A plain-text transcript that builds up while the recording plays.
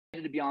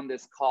excited to be on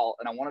this call,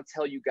 and I want to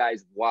tell you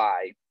guys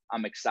why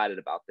I'm excited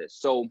about this.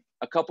 So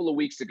a couple of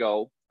weeks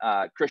ago,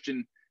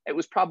 Christian, it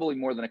was probably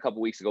more than a couple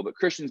of weeks ago, but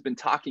Christian's been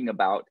talking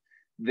about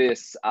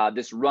this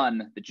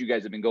run that you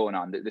guys have been going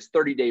on, this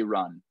 30-day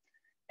run.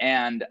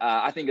 And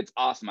I think it's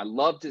awesome. I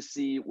love to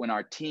see when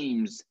our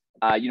teams,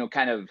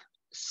 kind of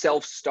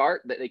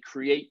self-start, that they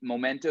create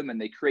momentum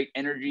and they create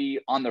energy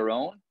on their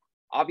own.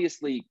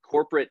 Obviously,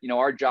 corporate,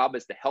 our job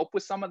is to help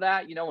with some of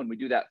that, and we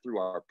do that through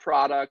our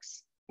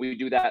products. We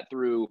do that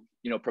through,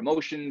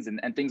 promotions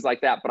and things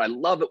like that. But I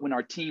love it when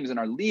our teams and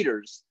our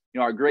leaders,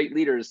 our great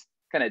leaders,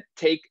 kind of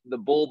take the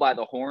bull by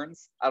the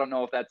horns. I don't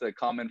know if that's a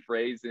common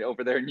phrase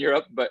over there in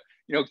Europe, but,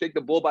 take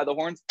the bull by the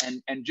horns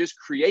and just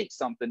create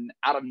something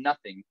out of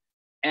nothing.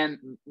 And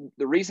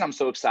the reason I'm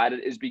so excited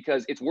is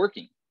because it's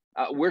working.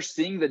 We're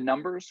seeing the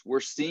numbers. We're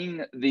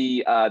seeing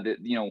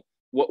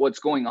what's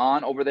going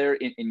on over there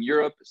in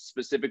Europe,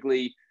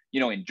 specifically,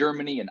 in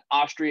Germany and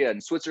Austria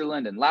and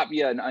Switzerland and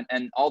Latvia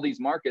and all these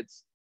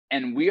markets.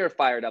 And we are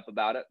fired up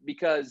about it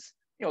because,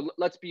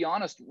 let's be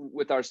honest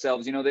with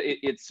ourselves.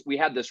 We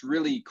had this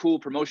really cool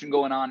promotion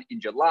going on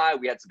in July.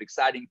 We had some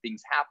exciting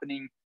things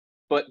happening,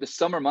 but the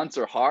summer months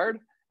are hard.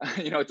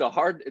 It's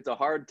a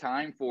hard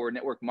time for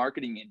network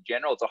marketing in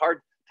general. It's a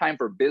hard time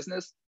for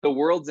business. The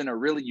world's in a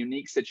really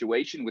unique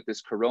situation with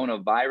this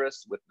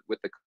coronavirus, with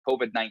the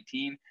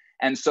COVID-19.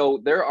 And so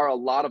there are a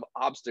lot of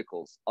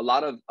obstacles, a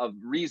lot of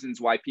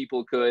reasons why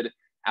people could,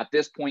 at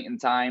this point in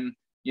time,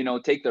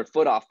 take their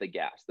foot off the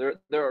gas. There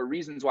are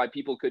reasons why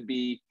people could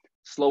be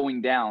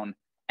slowing down.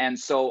 And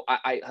so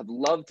I have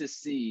loved to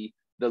see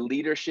the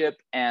leadership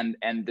and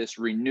this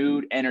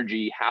renewed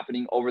energy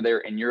happening over there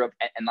in Europe.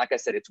 And like I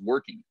said, it's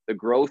working. The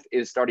growth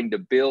is starting to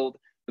build.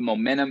 The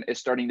momentum is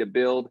starting to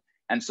build.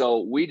 And so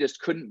we just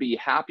couldn't be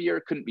happier,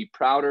 couldn't be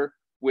prouder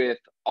with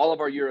all of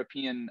our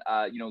European,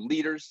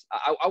 leaders.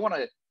 I want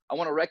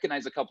to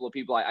recognize a couple of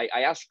people.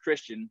 I asked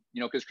Christian,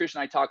 because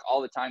Christian and I talk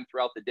all the time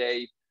throughout the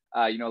day,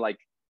 like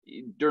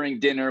during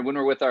dinner, when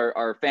we're with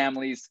our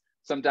families.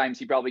 Sometimes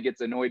he probably gets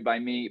annoyed by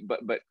me, but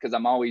because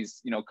I'm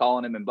always,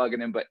 calling him and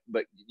bugging him.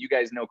 But you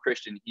guys know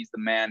Christian, he's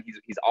the man.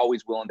 He's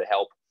always willing to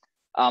help.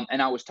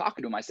 And I was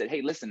talking to him. I said,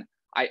 hey, listen,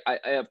 I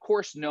of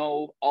course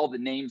know all the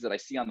names that I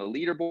see on the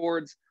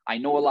leaderboards. I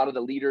know a lot of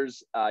the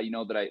leaders,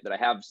 that I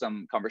have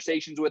some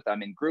conversations with,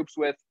 I'm in groups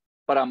with.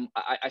 But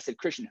I said,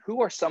 Christian,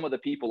 who are some of the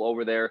people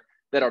over there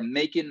that are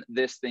making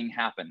this thing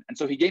happen? And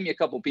so he gave me a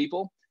couple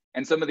people,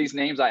 and some of these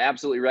names I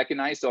absolutely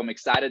recognize. So I'm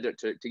excited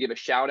to give a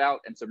shout out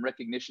and some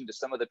recognition to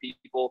some of the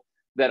people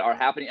that are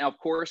happening. And of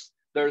course,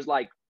 there's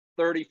like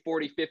 30,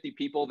 40, 50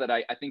 people that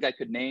I think I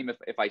could name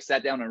if I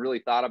sat down and really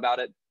thought about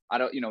it. I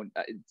don't,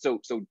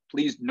 so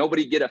please,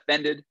 nobody get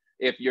offended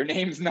if your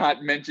name's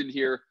not mentioned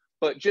here,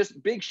 but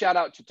just big shout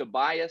out to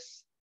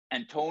Tobias,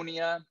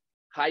 Antonia,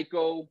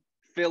 Heiko,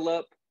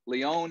 Philip,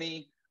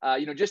 Leone,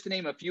 just to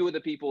name a few of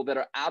the people that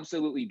are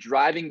absolutely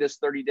driving this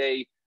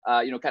 30-day,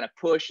 kind of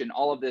push and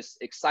all of this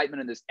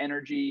excitement and this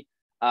energy.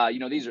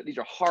 These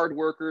are hard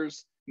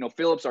workers.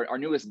 Philip's our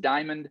newest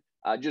diamond,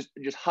 just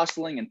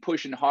hustling and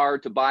pushing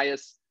hard.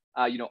 Tobias,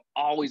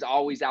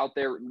 always out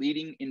there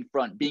leading in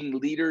front, being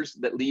leaders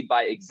that lead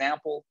by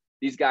example.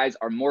 These guys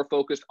are more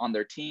focused on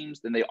their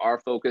teams than they are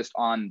focused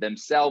on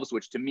themselves,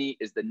 which to me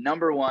is the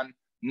number one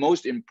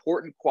most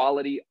important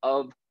quality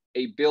of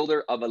a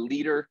builder, of a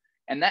leader.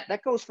 And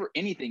that goes for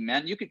anything,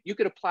 man. You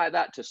could apply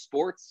that to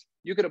sports.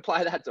 You could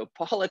apply that to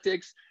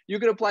politics. You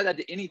could apply that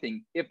to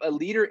anything. If a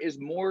leader is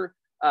more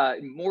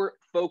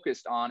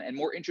focused on and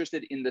more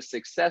interested in the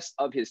success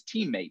of his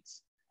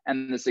teammates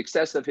and the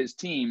success of his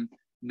team,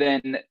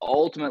 then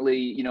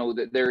ultimately,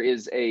 there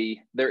is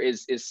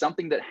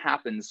something that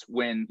happens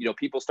when,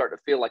 people start to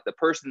feel like the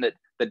person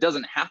that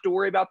doesn't have to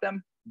worry about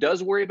them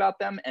does worry about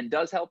them and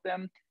does help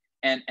them.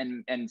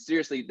 And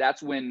seriously,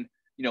 that's when,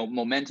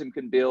 momentum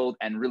can build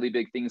and really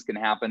big things can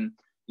happen.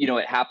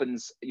 It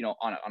happens,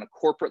 on a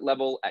corporate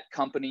level at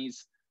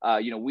companies.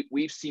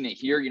 We've seen it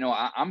here.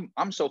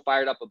 I'm so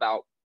fired up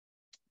about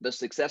the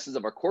successes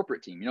of our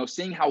corporate team,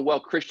 seeing how well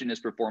Christian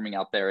is performing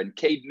out there, and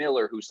Cade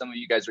Miller, who some of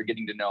you guys are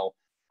getting to know,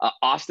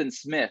 Austin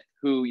Smith,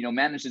 who,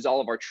 manages all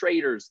of our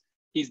traders.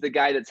 He's the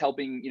guy that's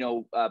helping,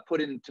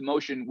 put into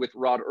motion with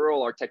Rod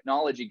Earl, our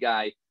technology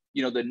guy,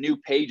 the new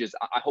pages.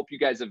 I hope you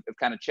guys have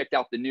kind of checked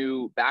out the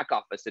new back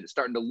office, and it's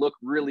starting to look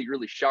really,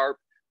 really sharp.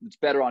 It's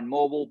better on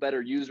mobile,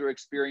 better user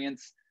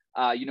experience.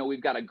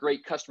 We've got a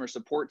great customer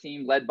support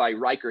team led by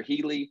Riker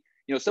Healy.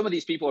 Some of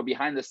these people are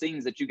behind the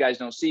scenes that you guys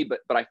don't see,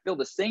 but I feel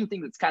the same thing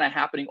that's kind of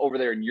happening over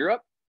there in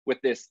Europe with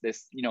this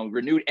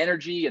renewed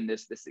energy and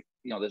this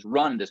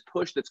run, this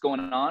push that's going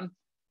on,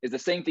 is the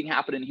same thing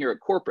happening here at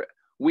corporate.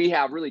 We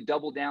have really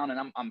doubled down,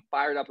 and I'm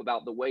fired up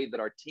about the way that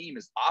our team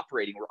is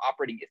operating. We're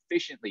operating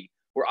efficiently.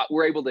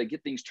 We're able to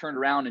get things turned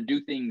around and do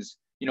things,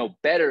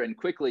 better and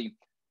quickly.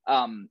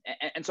 And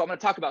so I'm going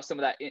to talk about some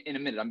of that in a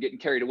minute. I'm getting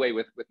carried away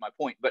with my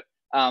point, but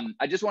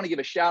I just want to give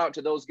a shout out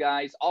to those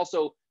guys.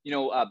 Also,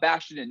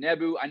 Bastion and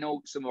Nebu, I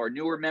know some of our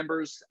newer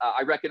members.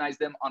 I recognize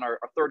them on our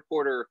third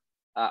quarter.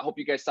 I hope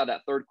you guys saw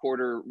that third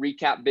quarter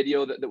recap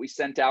video that we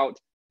sent out.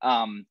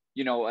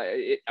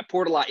 I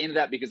poured a lot into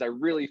that because I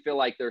really feel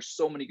like there's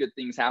so many good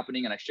things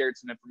happening, and I shared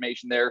some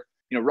information there.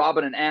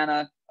 Robin and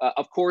Anna,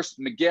 of course,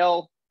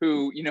 Miguel,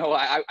 who,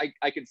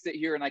 I could sit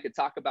here and I could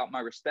talk about my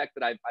respect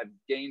that I've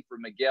gained for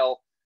Miguel,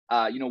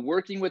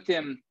 working with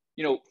him,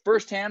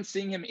 firsthand,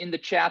 seeing him in the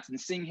chats and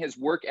seeing his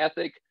work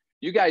ethic.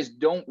 You guys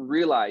don't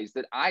realize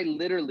that I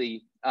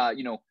literally,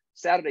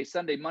 Saturday,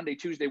 Sunday, Monday,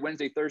 Tuesday,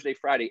 Wednesday, Thursday,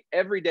 Friday,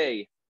 every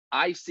day,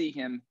 I see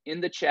him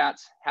in the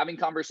chats, having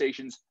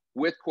conversations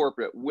with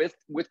corporate, with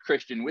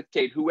Christian, with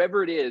Kate,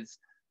 whoever it is.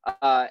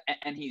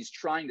 And he's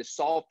trying to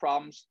solve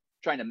problems,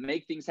 trying to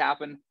make things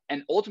happen.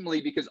 And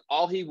ultimately, because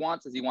all he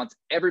wants is he wants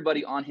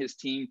everybody on his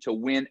team to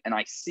win. And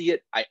I see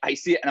it. I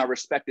see it and I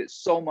respect it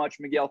so much.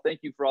 Miguel, thank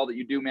you for all that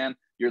you do, man.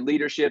 Your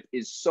leadership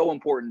is so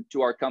important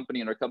to our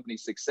company and our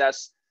company's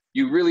success.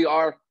 You really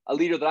are a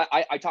leader that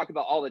I talk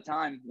about all the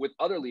time with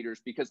other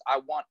leaders, because I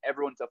want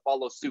everyone to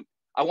follow suit.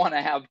 I want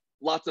to have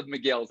lots of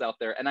Miguels out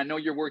there. And I know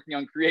you're working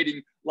on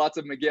creating lots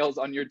of Miguels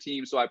on your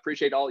team. So I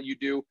appreciate all you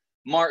do.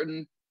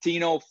 Martin,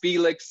 Tino,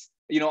 Felix,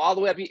 all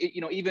the way up,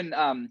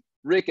 even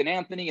Rick and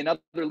Anthony and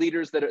other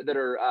leaders that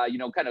are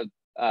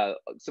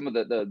some of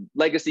the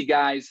legacy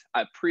guys.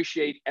 I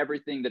appreciate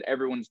everything that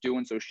everyone's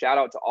doing. So shout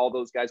out to all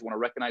those guys. I want to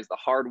recognize the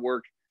hard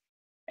work.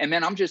 And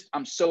man,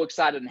 I'm so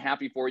excited and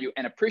happy for you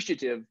and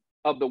appreciative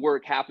of the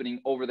work happening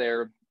over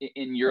there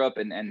in Europe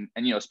and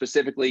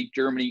specifically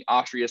Germany,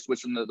 Austria,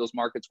 Switzerland, those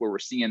markets where we're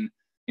seeing,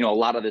 a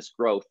lot of this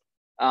growth.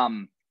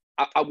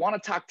 I want to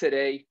talk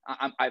today.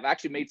 I've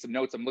actually made some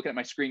notes. I'm looking at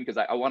my screen because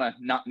I want to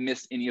not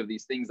miss any of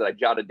these things that I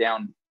jotted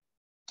down.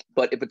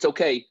 But if it's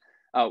okay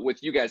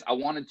with you guys, I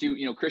wanted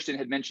to, Christian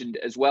had mentioned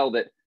as well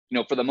that,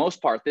 for the most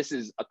part, this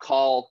is a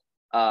call,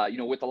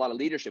 with a lot of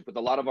leadership, with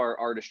a lot of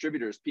our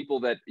distributors,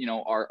 people that,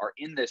 are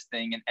in this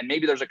thing. And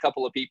maybe there's a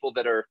couple of people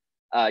that are,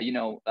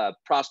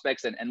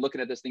 prospects and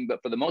looking at this thing.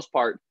 But for the most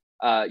part,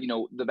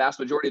 the vast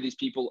majority of these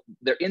people,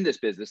 they're in this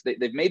business.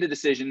 They've made a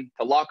decision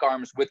to lock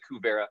arms with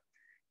Kuvera.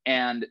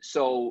 And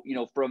so,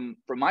 from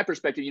my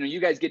perspective, you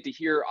guys get to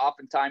hear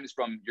oftentimes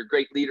from your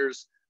great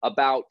leaders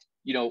about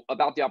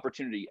the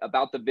opportunity,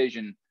 about the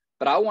vision.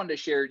 But I wanted to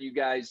share you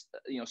guys,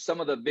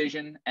 some of the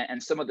vision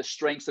and some of the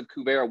strengths of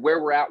Kuvera,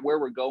 where we're at, where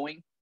we're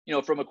going,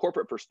 from a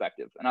corporate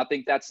perspective. And I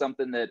think that's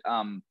something that,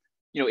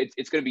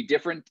 it's going to be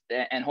different,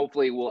 and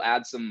hopefully we'll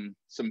add some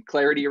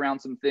clarity around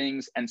some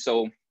things. And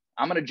so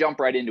I'm going to jump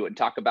right into it and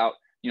talk about,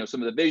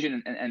 some of the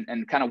vision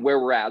and kind of where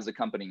we're at as a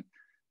company.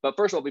 But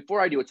first of all,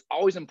 before I do, it's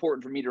always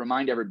important for me to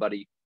remind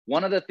everybody,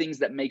 one of the things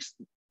that makes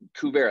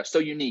Kuvera so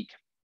unique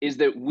is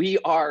that we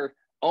are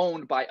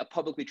owned by a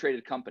publicly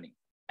traded company.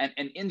 And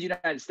in the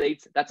United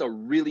States, that's a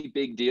really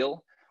big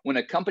deal. When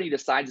a company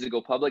decides to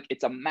go public,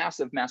 it's a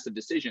massive, massive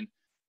decision,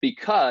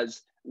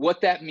 because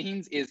what that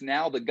means is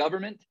now the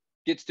government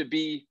gets to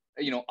be,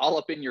 all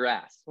up in your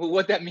ass. Well,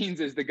 what that means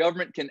is the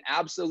government can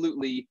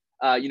absolutely,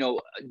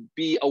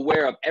 be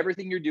aware of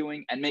everything you're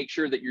doing and make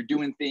sure that you're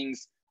doing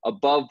things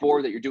above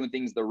board, that you're doing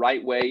things the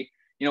right way.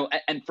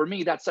 And for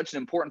me, that's such an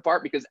important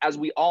part, because as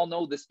we all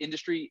know, this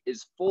industry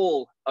is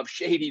full of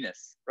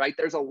shadiness, right?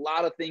 There's a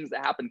lot of things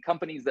that happen.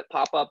 Companies that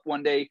pop up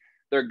one day,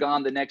 they're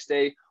gone the next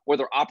day, or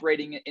they're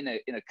operating in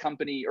a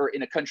company or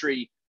in a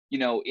country,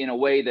 in a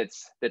way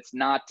that's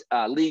not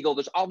legal.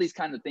 There's all these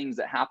kinds of things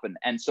that happen.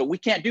 And so we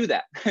can't do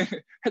that.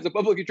 As a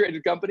publicly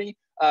traded company,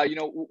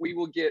 we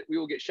will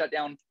get shut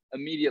down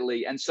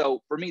immediately. And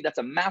so for me, that's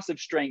a massive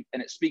strength,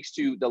 and it speaks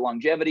to the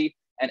longevity.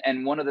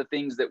 And one of the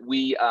things that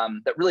we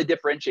that really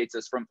differentiates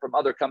us from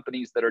other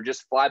companies that are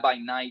just fly by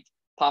night,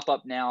 pop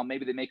up now,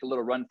 maybe they make a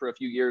little run for a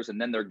few years and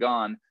then they're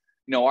gone.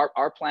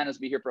 Our plan is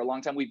to be here for a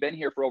long time. We've been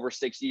here for over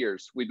 6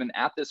 years. We've been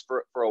at this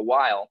for a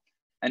while.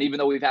 And even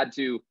though we've had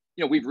to,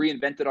 we've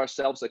reinvented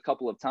ourselves a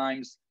couple of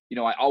times.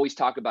 I always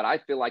talk about, I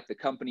feel like the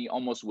company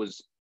almost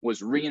was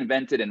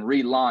reinvented and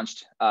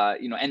relaunched,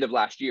 end of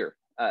last year.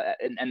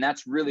 And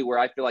that's really where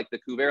I feel like the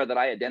Kuvera that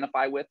I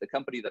identify with, the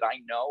company that I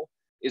know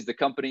is the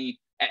company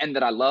and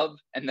that I love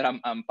and that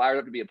I'm fired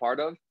up to be a part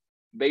of,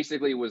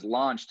 basically was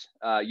launched,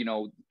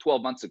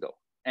 12 months ago.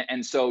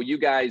 And so you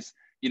guys,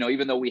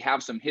 even though we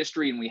have some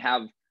history and we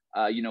have,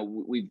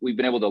 we've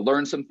been able to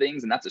learn some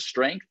things, and that's a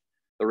strength.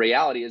 The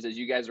reality is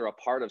you guys are a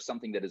part of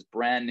something that is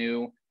brand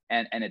new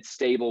and it's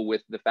stable,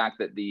 with the fact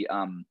that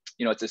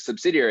it's a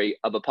subsidiary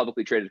of a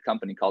publicly traded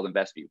company called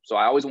InvestView. So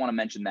I always want to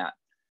mention that.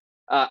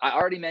 I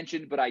already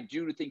mentioned, but I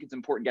do think it's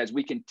important, guys.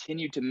 We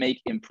continue to make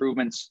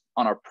improvements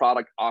on our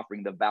product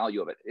offering, the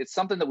value of it. It's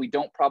something that we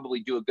don't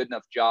probably do a good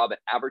enough job at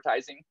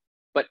advertising,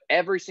 but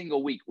every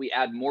single week we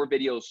add more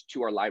videos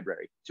to our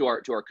library, to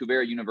our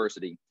Kuvera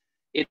University.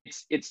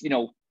 It's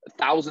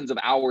thousands of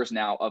hours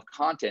now of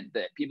content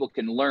that people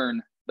can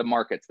learn the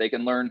markets. They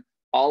can learn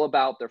all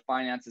about their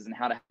finances and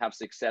how to have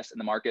success in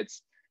the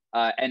markets.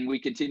 And we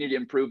continue to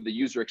improve the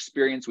user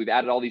experience. We've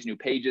added all these new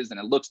pages, and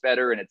it looks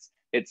better, and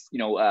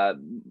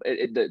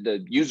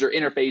the user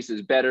interface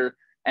is better,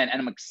 and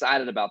I'm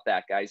excited about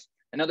that, guys.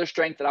 Another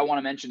strength that I want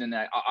to mention, and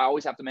that I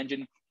always have to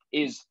mention,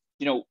 is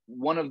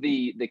one of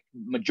the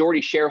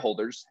majority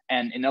shareholders,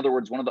 and in other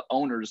words, one of the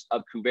owners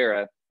of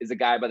Kuvera, is a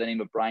guy by the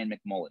name of Brian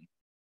McMullen.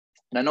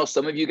 And I know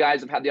some of you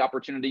guys have had the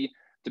opportunity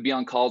to be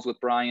on calls with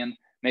Brian.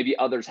 Maybe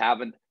others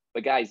haven't.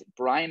 But guys,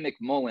 Brian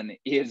McMullen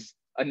is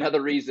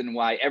another reason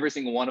why every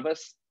single one of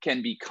us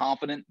can be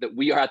confident that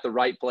we are at the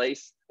right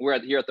place. We're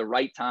here at the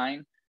right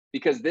time,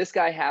 because this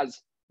guy has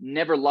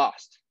never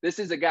lost. This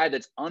is a guy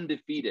that's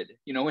undefeated.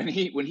 When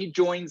he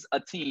joins a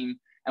team,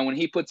 and when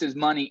he puts his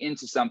money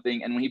into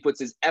something, and when he puts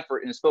his effort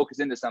and his focus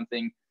into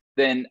something,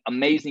 then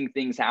amazing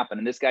things happen.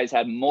 And this guy's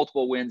had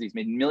multiple wins. He's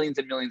made millions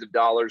and millions of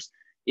dollars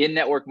in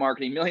network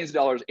marketing, millions of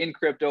dollars in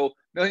crypto,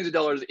 millions of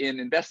dollars in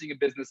investing in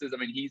businesses. I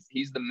mean,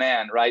 he's the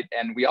man, right?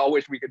 And we all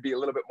wish we could be a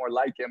little bit more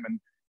like him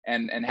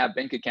and have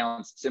bank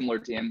accounts similar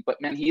to him.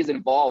 But man, he is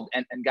involved.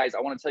 And guys,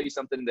 I want to tell you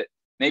something that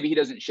maybe he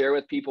doesn't share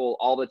with people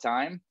all the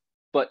time,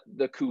 but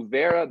the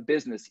Kuvera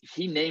business,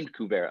 he named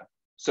Kuvera.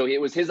 So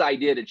it was his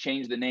idea to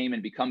change the name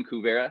and become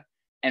Kuvera.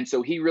 And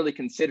so he really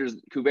considers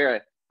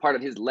Kuvera part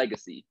of his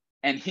legacy.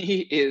 And he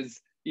is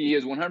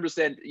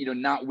 100%,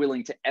 not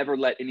willing to ever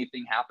let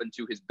anything happen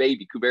to his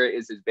baby. Kuvera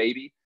is his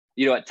baby.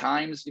 At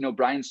times,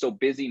 Brian's so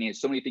busy and he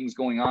has so many things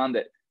going on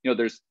that,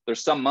 there's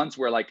some months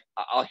where like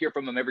I'll hear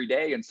from him every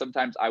day, and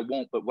sometimes I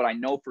won't. But what I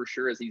know for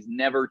sure is he's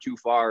never too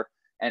far,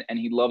 and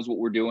he loves what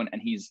we're doing,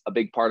 and he's a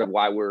big part of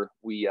why we're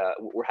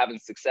having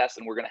success,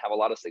 and we're going to have a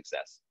lot of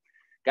success.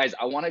 Guys,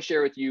 I want to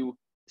share with you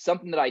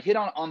something that I hit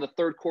on the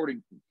third quarter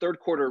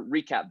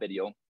recap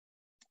video,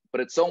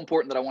 but it's so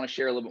important that I want to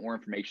share a little bit more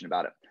information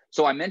about it.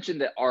 So I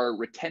mentioned that our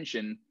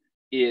retention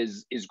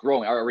is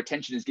growing. Our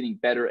retention is getting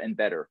better and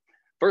better.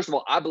 First of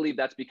all, I believe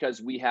that's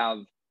because we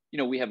have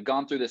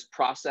gone through this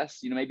process,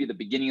 maybe the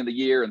beginning of the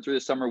year and through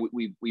the summer,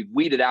 we've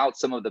weeded out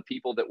some of the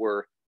people that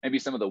were maybe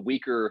some of the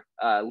weaker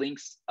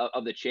links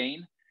of the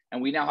chain.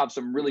 And we now have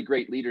some really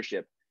great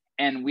leadership,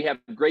 and we have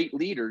great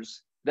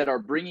leaders that are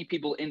bringing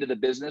people into the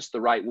business the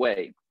right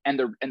way. And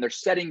they're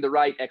setting the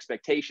right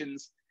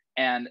expectations,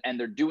 and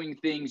they're doing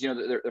things,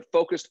 they're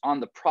focused on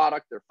the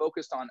product. They're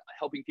focused on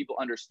helping people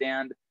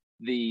understand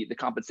the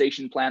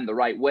compensation plan the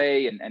right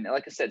way. And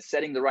like I said,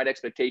 setting the right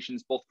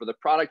expectations, both for the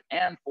product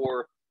and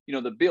for,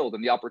 the build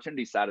and the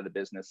opportunity side of the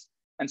business.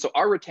 And so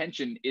our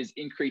retention is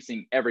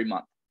increasing every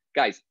month.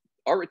 Guys,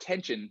 our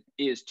retention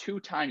is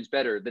 2 times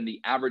better than the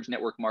average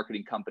network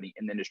marketing company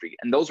in the industry.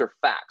 And those are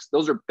facts.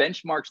 Those are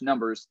benchmarks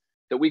numbers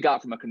that we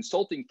got from a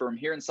consulting firm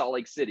here in Salt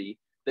Lake City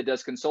that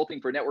does consulting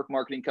for network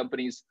marketing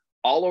companies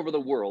all over the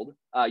world.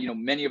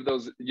 Many of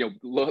those,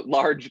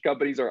 large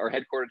companies are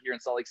headquartered here in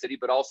Salt Lake City,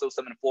 but also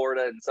some in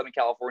Florida and some in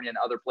California and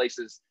other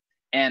places.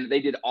 And they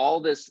did all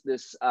this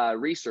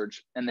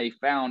research, and they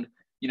found,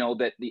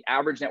 that the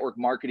average network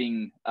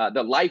marketing,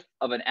 the life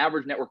of an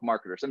average network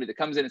marketer, somebody that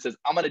comes in and says,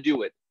 I'm going to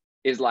do it,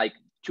 is like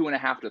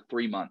 2.5 to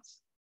 3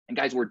 months. And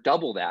guys, we're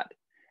double that.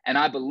 And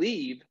I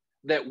believe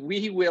that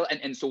we will.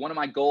 And so one of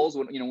my goals,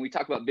 when we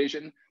talk about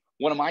vision,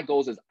 one of my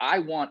goals is I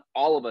want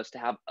all of us to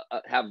have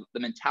the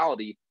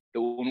mentality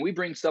that when we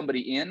bring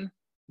somebody in,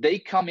 they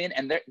come in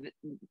and they're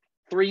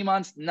 3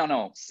 months,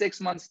 no, 6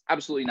 months,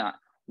 absolutely not.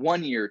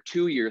 1 year,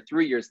 2 year,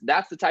 3 years.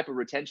 That's the type of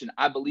retention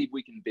I believe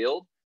we can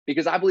build,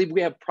 because I believe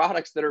we have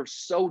products that are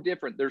so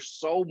different. They're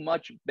so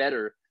much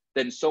better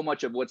than so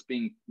much of what's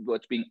being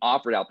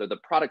offered out there. The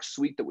product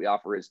suite that we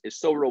offer is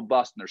so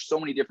robust, and there's so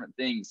many different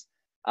things.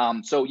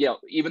 So yeah,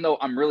 even though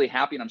I'm really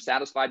happy and I'm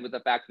satisfied with the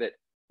fact that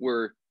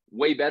we're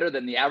way better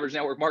than the average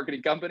network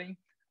marketing company,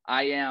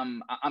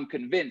 I'm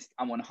convinced,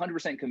 I'm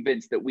 100%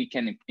 convinced that we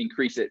can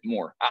increase it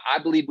more. I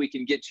believe we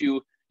can get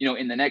to,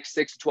 in the next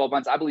 6 to 12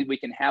 months, I believe we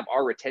can have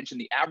our retention,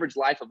 the average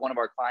life of one of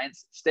our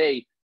clients,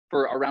 stay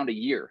for around a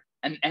year.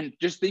 And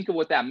just think of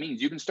what that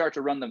means. You can start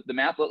to run the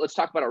math. Let's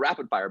talk about a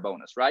rapid fire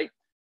bonus, right?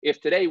 If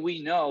today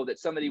we know that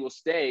somebody will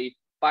stay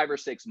 5 or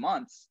 6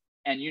 months,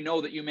 and you know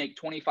that you make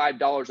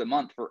 $25 a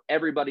month for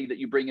everybody that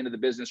you bring into the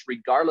business,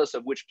 regardless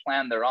of which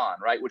plan they're on,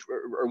 right?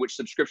 Which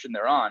subscription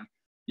they're on,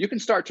 you can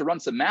start to run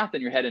some math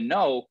in your head and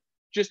know,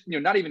 just,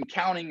 not even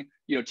counting,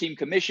 team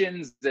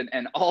commissions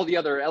and all the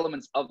other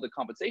elements of the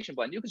compensation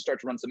plan. You can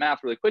start to run some math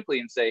really quickly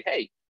and say,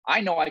 hey,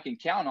 I know I can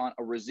count on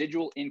a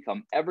residual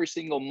income every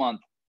single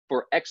month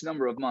for X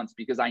number of months,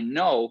 because I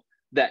know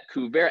that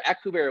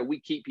at Kuvera, we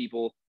keep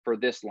people for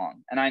this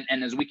long.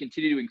 And as we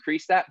continue to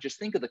increase that, just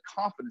think of the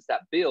confidence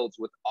that builds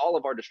with all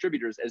of our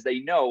distributors, as they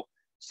know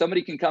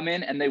somebody can come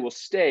in and they will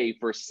stay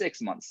for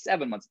 6 months,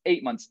 7 months,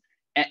 8 months,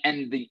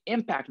 and the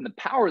impact and the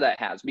power that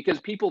has,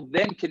 because people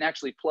then can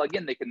actually plug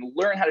in. They can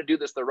learn how to do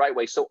this the right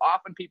way. So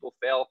often people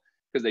fail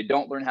because they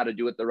don't learn how to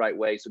do it the right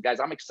way. So guys,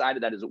 I'm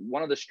excited. That is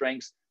one of the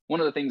strengths. One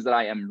of the things that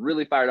I am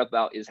really fired up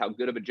about is how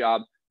good of a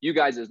job you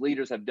guys as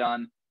leaders have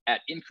done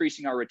at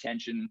increasing our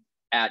retention,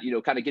 at,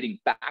 kind of getting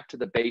back to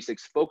the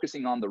basics,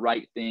 focusing on the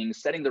right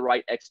things, setting the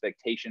right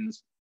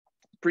expectations,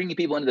 bringing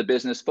people into the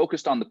business,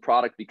 focused on the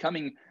product,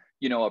 becoming,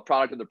 a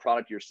product of the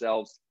product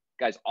yourselves.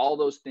 Guys, all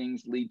those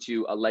things lead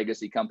to a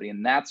legacy company.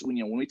 And that's when,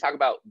 when we talk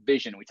about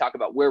vision, we talk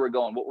about where we're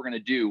going, what we're going to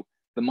do,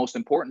 the most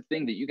important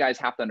thing that you guys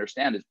have to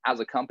understand is,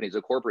 as a company, as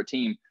a corporate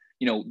team,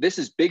 this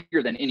is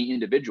bigger than any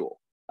individual.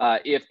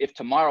 if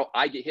tomorrow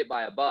I get hit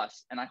by a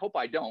bus, and I hope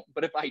I don't,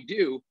 but if I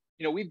do,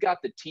 we've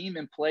got the team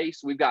in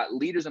place, we've got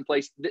leaders in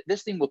place.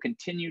 This thing will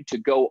continue to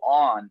go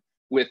on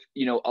with,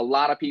 a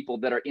lot of people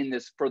that are in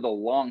this for the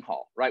long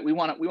haul, right? We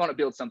want to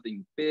build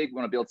something big. We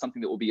want to build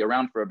something that will be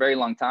around for a very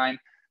long time.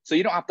 So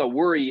you don't have to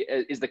worry,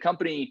 is the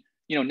company,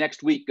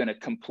 next week going to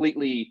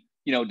completely,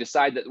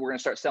 decide that we're going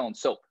to start selling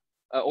soap,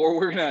 or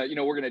we're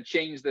going to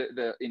change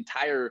the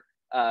entire,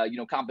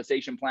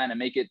 compensation plan and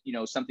make it,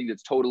 something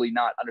that's totally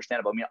not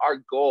understandable. I mean, our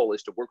goal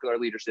is to work with our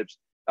leadership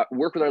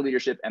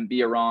and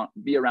be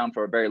around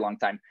for a very long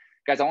time.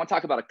 Guys, I want to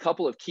talk about a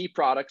couple of key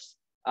products.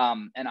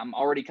 And I'm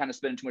already kind of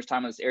spending too much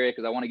time in this area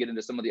because I want to get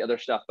into some of the other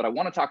stuff, but I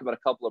want to talk about a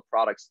couple of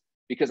products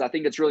because I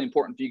think it's really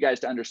important for you guys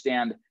to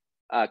understand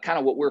kind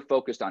of what we're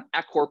focused on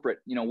at corporate.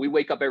 We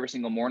wake up every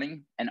single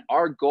morning, and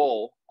our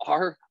goal,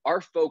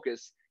 our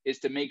focus is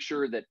to make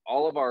sure that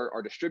all of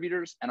our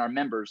distributors and our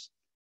members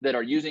that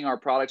are using our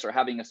products are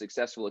having a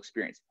successful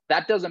experience.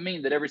 That doesn't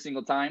mean that every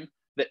single time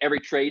that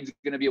every trade's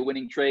going to be a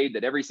winning trade,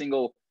 that every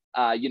single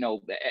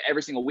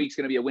every single week's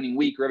going to be a winning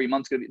week, or every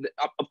month's going to be.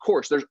 Of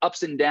course, there's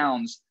ups and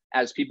downs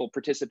as people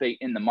participate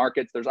in the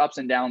markets. There's ups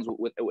and downs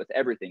with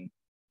everything,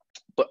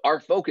 but our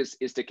focus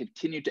is to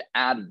continue to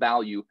add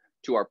value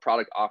to our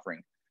product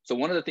offering. So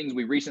one of the things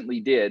we recently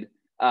did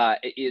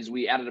is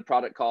we added a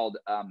product called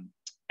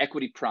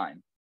Equity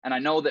Prime, and I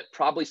know that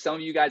probably some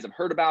of you guys have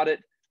heard about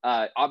it.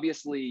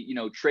 Obviously,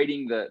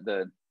 trading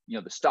the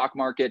stock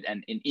market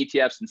and in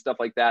ETFs and stuff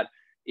like that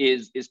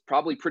is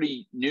probably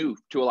pretty new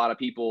to a lot of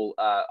people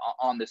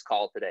on this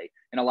call today.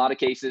 In a lot of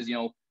cases,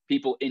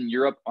 people in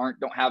Europe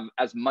don't have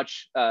as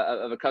much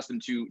of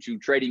accustomed to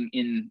trading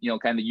in,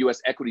 kind of the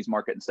US equities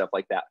market and stuff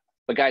like that.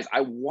 But guys,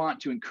 I want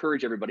to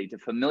encourage everybody to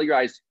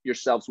familiarize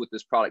yourselves with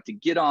this product, to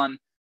get on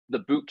the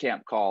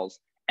bootcamp calls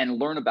and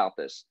learn about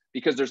this,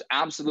 because there's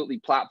absolutely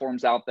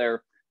platforms out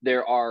there.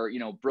 There are,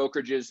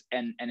 brokerages,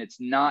 and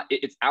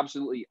it's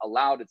absolutely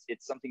allowed.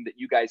 It's something that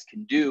you guys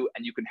can do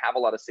and you can have a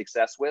lot of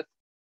success with.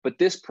 But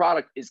this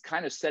product is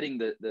kind of setting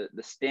the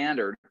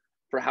standard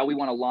for how we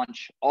want to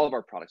launch all of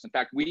our products. In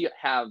fact, we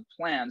have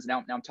plans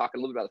now I'm talking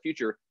a little bit about the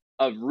future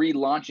of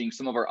relaunching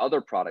some of our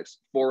other products,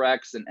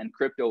 Forex and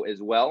crypto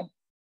as well,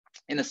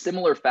 in a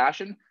similar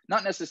fashion,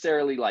 not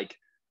necessarily like,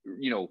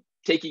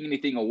 taking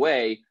anything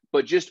away,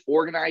 but just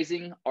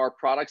organizing our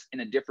products in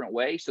a different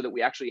way so that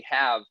we actually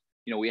have,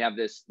 we have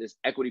this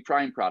Equity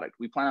Prime product.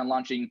 We plan on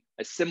launching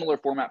a similar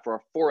format for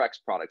our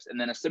Forex products, and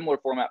then a similar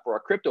format for our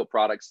crypto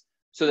products,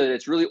 so that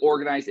it's really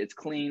organized, it's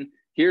clean.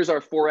 Here's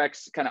our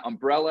Forex kind of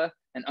umbrella,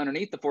 and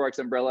underneath the Forex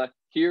umbrella,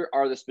 here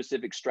are the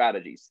specific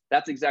strategies.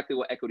 That's exactly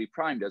what Equity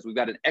Prime does. We've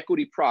got an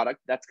equity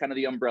product, that's kind of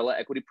the umbrella,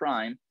 Equity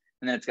Prime,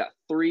 and then it's got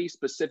 3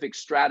 specific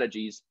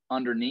strategies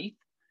underneath.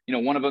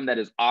 One of them that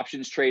is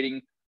options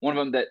trading, one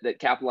of them that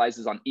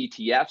capitalizes on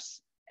ETFs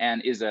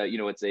and is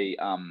it's a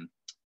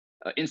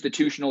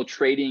institutional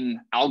trading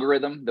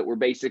algorithm that we're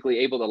basically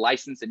able to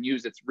license and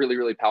use. It's really,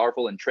 really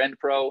powerful. And Trend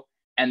Pro,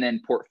 and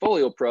then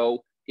Portfolio Pro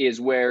is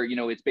where,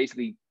 it's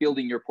basically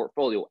building your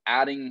portfolio,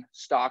 adding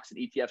stocks and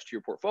ETFs to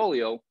your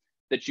portfolio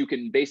that you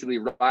can basically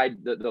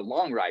ride the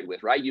long ride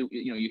with, right? You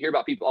hear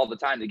about people all the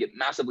time, they get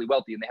massively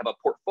wealthy and they have a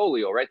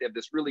portfolio, right? They have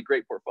this really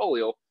great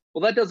portfolio.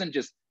 Well, that doesn't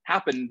just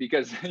happen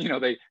because,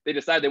 they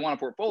decide they want a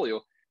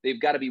portfolio. They've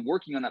got to be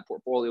working on that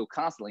portfolio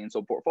constantly. And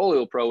so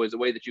Portfolio Pro is a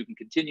way that you can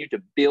continue to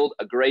build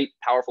a great,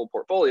 powerful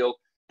portfolio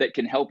that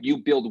can help you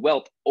build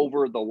wealth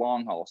over the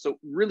long haul. So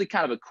really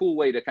kind of a cool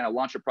way to kind of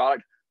launch a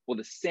product. Well,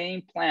 the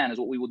same plan is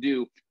what we will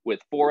do with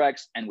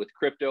Forex and with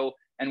crypto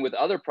and with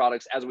other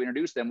products. As we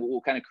introduce them,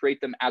 we'll kind of create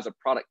them as a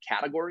product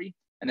category.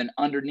 And then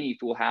underneath,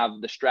 we'll have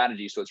the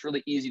strategy. So it's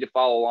really easy to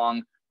follow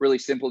along, really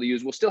simple to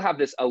use. We'll still have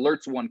this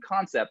Alerts One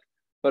concept,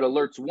 but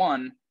Alerts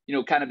One,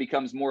 kind of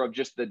becomes more of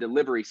just the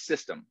delivery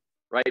system,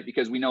 right?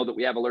 Because we know that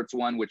we have Alerts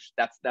One, which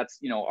that's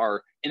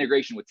our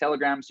integration with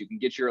Telegram, so you can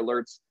get your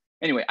alerts.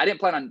 Anyway, I didn't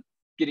plan on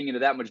getting into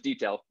that much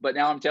detail, but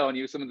now I'm telling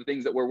you some of the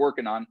things that we're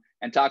working on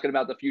and talking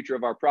about the future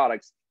of our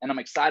products. And I'm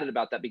excited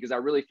about that because I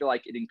really feel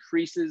like it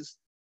increases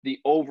the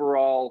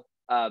overall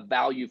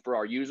value for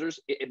our users.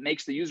 It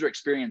makes the user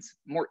experience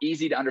more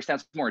easy to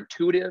understand, it's more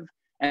intuitive,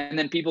 and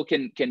then people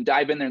can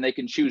dive in there and they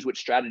can choose which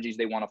strategies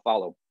they want to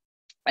follow.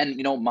 And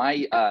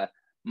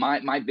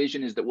my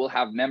vision is that we'll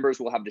have members,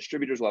 we'll have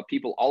distributors, we'll have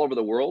people all over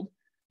the world.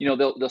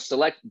 They'll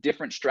select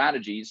different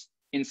strategies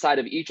inside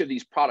of each of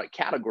these product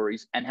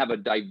categories and have a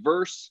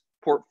diverse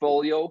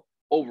portfolio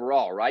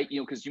overall, right?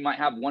 Because you might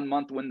have one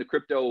month when the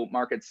crypto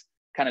markets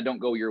kind of don't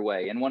go your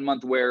way, and one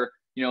month where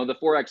the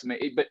Forex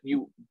but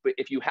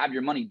if you have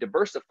your money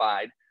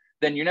diversified,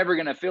 then you're never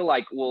going to feel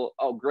like, well,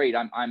 oh great,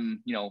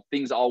 I'm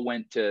things all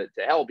went to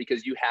hell,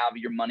 because you have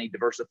your money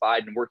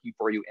diversified and working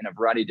for you in a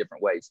variety of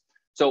different ways.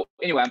 So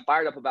anyway, I'm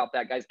fired up about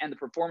that, guys. And the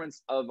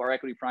performance of our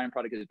Equity Prime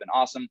product has been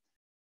awesome.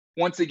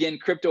 Once again,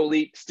 Crypto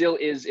Elite still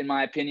is, in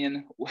my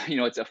opinion,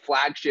 it's a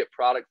flagship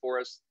product for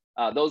us.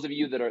 Those of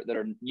you that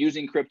are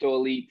using Crypto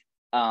Elite,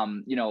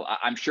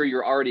 I'm sure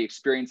you're already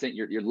experiencing it.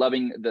 You're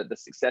loving the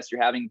success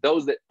you're having.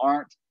 Those that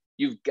aren't,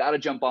 You've got to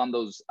jump on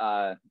those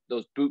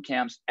boot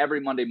camps every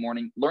Monday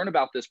morning. Learn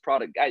about this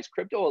product, guys.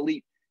 Crypto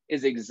Elite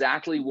is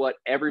exactly what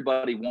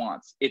everybody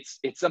wants. It's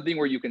something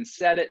where you can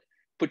set it,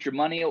 put your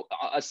money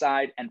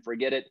aside, and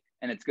forget it,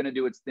 and it's going to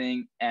do its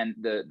thing. And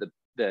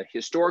the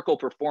historical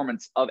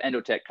performance of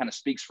Endotech kind of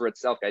speaks for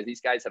itself, guys.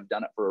 These guys have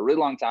done it for a really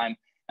long time,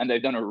 and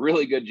they've done a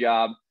really good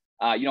job.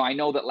 I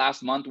know that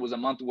last month was a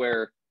month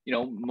where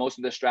most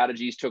of the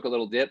strategies took a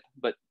little dip,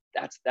 but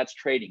that's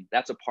trading.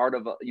 That's a part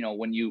of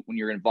when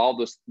you're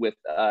involved with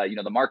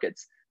the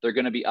markets, they're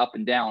going to be up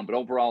and down. But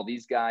overall,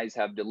 these guys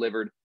have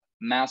delivered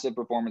massive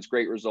performance,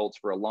 great results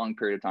for a long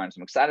period of time. So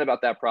I'm excited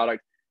about that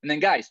product. And then,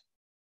 guys,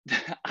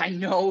 I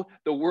know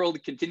the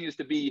world continues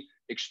to be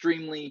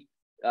extremely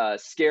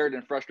scared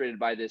and frustrated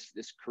by this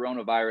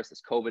coronavirus,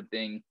 this COVID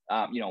thing.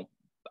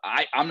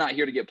 I'm not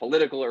here to get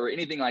political or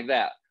anything like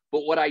that.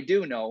 But what I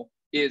do know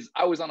is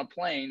I was on a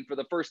plane for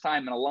the first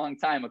time in a long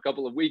time a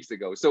couple of weeks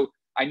ago. So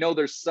I know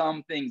there's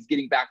some things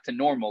getting back to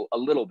normal a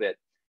little bit.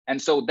 And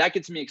so that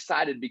gets me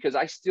excited because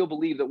I still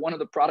believe that one of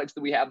the products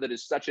that we have that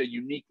is such a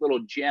unique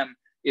little gem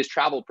is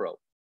Travel Pro.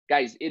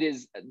 Guys, it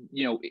is,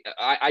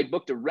 I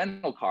booked a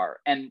rental car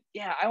and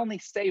yeah, I only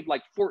saved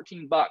like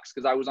 $14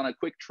 because I was on a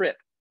quick trip.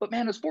 But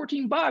man, it's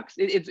 $14.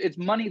 It's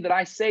money that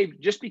I saved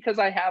just because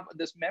I have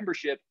this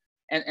membership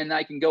and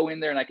I can go in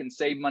there and I can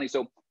save money.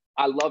 So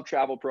I love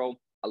Travel Pro.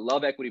 I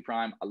love Equity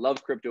Prime. I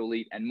love Crypto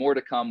Elite, and more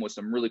to come with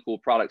some really cool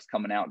products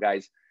coming out,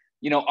 guys.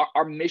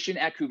 Our mission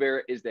at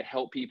Kuvera is to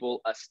help people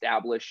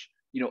establish,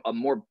 a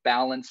more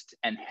balanced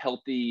and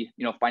healthy,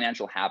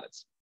 financial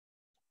habits.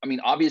 I mean,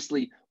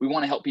 obviously, we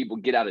want to help people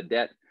get out of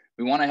debt.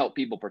 We want to help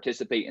people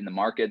participate in the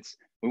markets.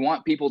 We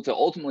want people to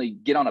ultimately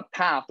get on a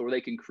path where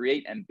they can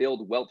create and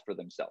build wealth for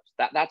themselves.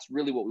 That's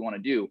really what we want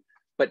to do,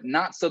 but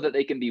not so that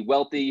they can be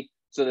wealthy,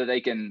 so that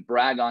they can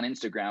brag on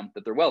Instagram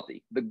that they're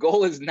wealthy. The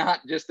goal is not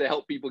just to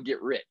help people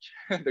get rich.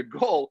 The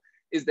goal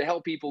is to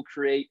help people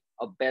create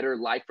a better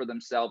life for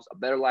themselves, a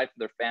better life for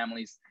their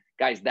families.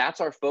 Guys, that's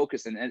our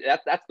focus. And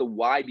that's the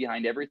why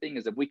behind everything,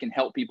 is if we can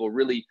help people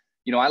really,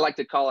 I like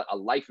to call it a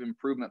life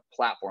improvement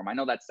platform. I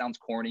know that sounds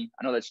corny.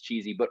 I know that's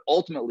cheesy, but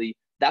ultimately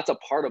that's a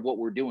part of what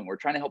we're doing. We're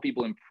trying to help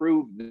people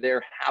improve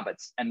their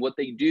habits and what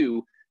they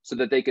do so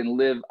that they can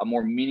live a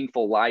more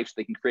meaningful life, so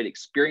they can create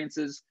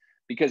experiences.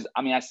 Because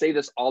I say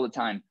this all the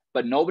time,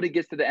 but nobody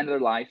gets to the end of their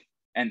life,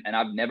 and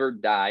I've never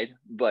died,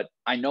 but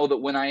I know that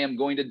when I am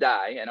going to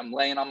die and I'm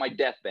laying on my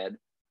deathbed,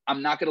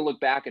 I'm not going to look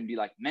back and be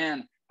like,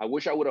 man, I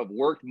wish I would have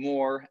worked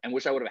more and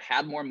wish I would have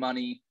had more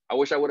money. I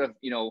wish I would have,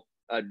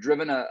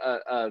 driven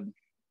a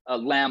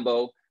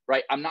Lambo,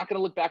 right? I'm not going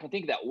to look back and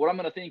think that. What I'm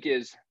going to think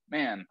is,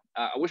 man,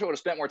 I wish I would have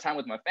spent more time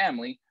with my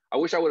family. I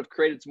wish I would have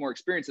created some more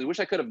experiences. I wish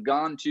I could have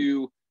gone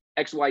to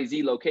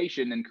XYZ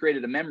location and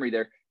created a memory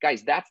there.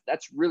 Guys,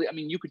 that's really,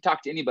 you could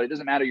talk to anybody. It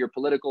doesn't matter your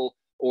political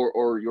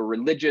or your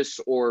religious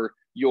or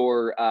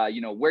your,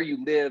 where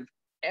you live.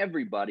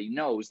 Everybody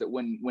knows that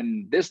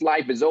when this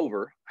life is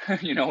over,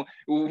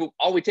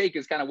 all we take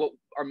is kind of what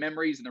our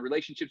memories and the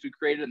relationships we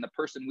created and the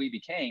person we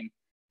became.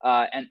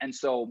 And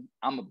so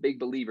I'm a big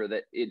believer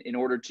that in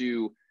order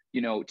to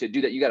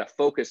do that, you got to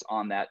focus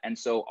on that. And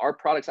so our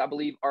products, I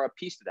believe, are a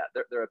piece to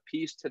that. They're a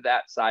piece to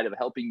that side of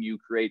helping you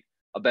create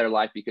a better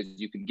life, because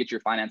you can get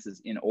your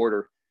finances in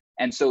order.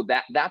 And so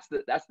that's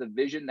the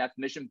vision, that's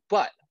the mission.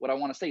 But what I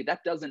want to say, that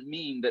doesn't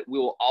mean that we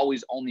will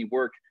always only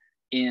work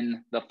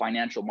in the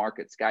financial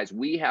markets. Guys,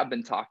 we have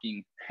been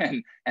talking,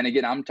 and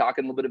again, I'm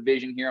talking a little bit of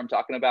vision here. I'm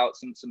talking about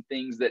some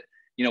things that,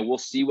 we'll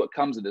see what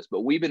comes of this,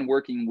 but we've been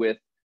working with,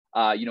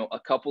 a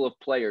couple of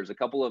players, a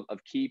couple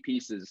of key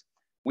pieces.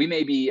 We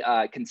may be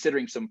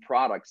considering some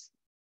products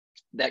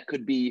that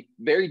could be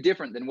very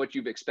different than what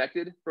you've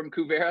expected from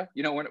Kuvera.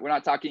 We're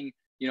not talking,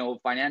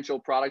 financial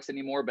products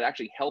anymore, but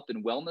actually health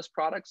and wellness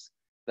products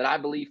that I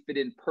believe fit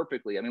in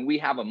perfectly. We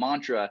have a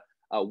mantra,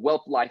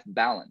 wealth, life,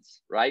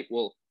 balance, right?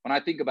 Well, when I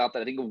think about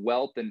that, I think of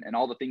wealth and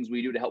all the things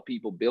we do to help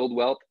people build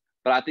wealth,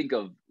 but I think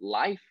of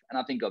life and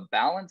I think of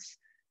balance,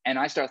 and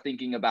I start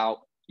thinking about,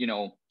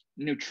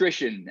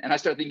 nutrition, and I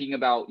start thinking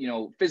about,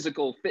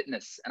 physical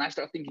fitness, and I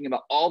start thinking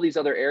about all these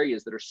other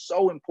areas that are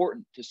so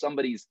important to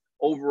somebody's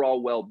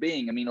overall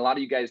well-being. A lot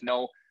of you guys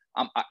know,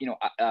 I'm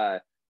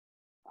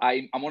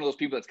one of those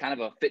people that's kind of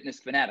a fitness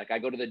fanatic. I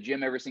go to the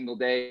gym every single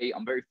day.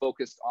 I'm very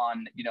focused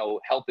on,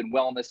 health and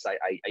wellness.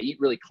 I eat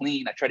really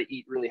clean. I try to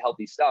eat really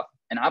healthy stuff.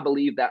 And I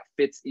believe that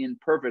fits in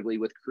perfectly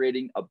with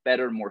creating a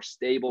better, more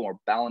stable, more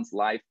balanced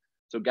life.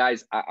 So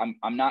guys,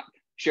 I'm not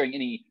sharing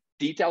any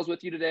details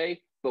with you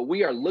today, but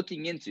we are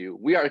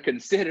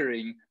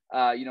considering,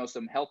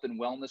 some health and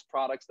wellness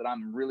products that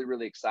I'm really,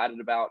 really excited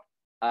about.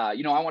 I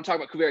want to talk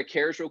about Kuvera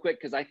Cares real quick,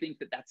 because I think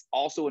that that's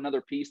also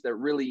another piece that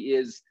really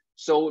is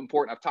so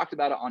important. I've talked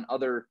about it on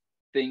other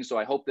things, so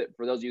I hope that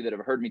for those of you that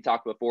have heard me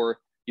talk before,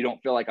 you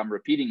don't feel like I'm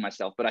repeating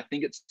myself, but I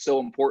think it's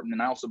so important.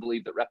 And I also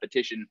believe that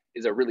repetition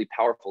is a really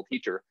powerful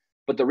teacher.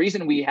 But the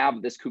reason we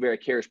have this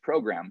Kuvera Cares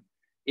program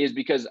is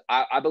because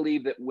I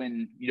believe that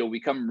when, we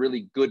become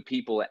really good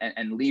people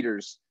and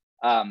leaders,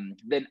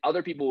 then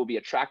other people will be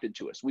attracted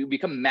to us. We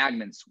become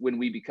magnets when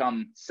we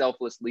become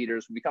selfless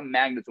leaders. We become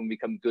magnets when we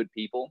become good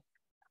people.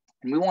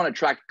 And we want to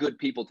attract good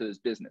people to this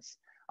business.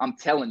 I'm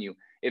telling you,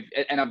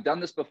 and I've done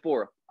this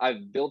before.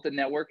 I've built a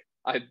network.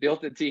 I've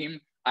built a team.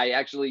 I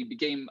actually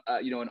became,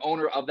 an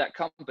owner of that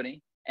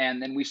company.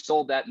 And then we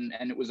sold that,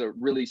 and it was a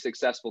really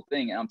successful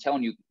thing. And I'm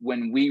telling you,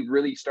 when we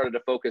really started to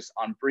focus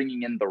on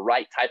bringing in the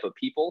right type of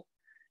people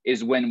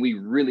is when we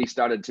really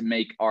started to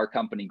make our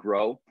company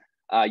grow.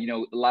 A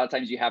lot of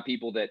times you have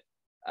people that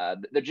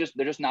they're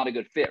just not a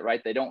good fit,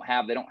 right? They don't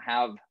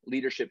have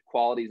leadership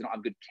qualities. They don't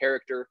have good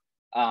character,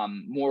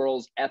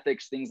 morals,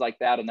 ethics, things like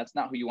that. And that's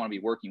not who you want to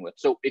be working with.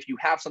 So if you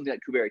have something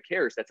like Kuvera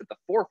Cares, that's at the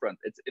forefront.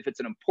 If it's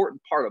an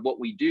important part of what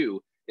we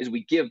do is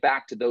we give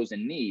back to those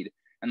in need.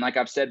 And like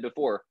I've said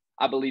before,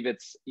 I believe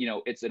it's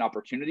an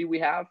opportunity we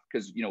have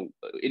because,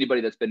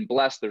 anybody that's been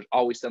blessed, there's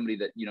always somebody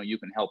that, you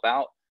can help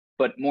out.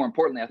 But more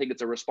importantly, I think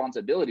it's a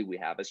responsibility we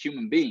have as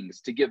human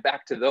beings to give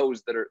back to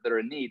those that are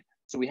in need.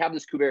 So we have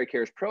this Kuvera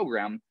Cares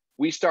program.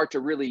 We start to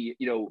really,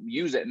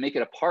 use it and make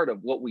it a part of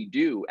what we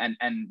do. And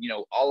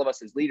all of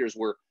us as leaders,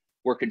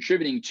 we're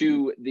contributing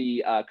to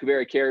the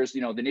Kuvera Cares.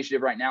 The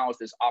initiative right now is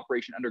this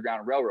Operation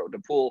Underground Railroad to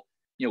pull,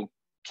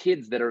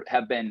 kids that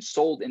have been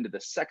sold into the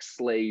sex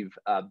slave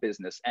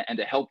business and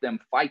to help them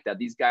fight that.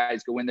 These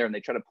guys go in there and they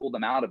try to pull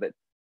them out of it.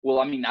 Well,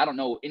 I mean, I don't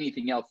know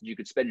anything else that you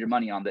could spend your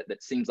money on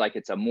that seems like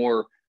it's a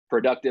more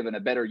productive and a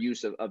better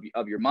use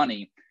of your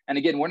money. And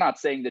again, we're not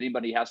saying that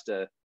anybody has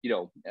to,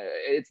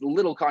 it's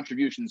little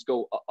contributions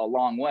go a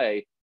long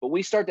way, but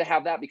we start to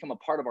have that become a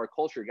part of our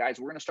culture, guys.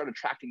 We're going to start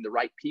attracting the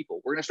right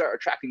people. We're going to start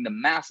attracting the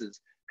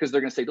masses because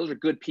they're going to say, those are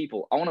good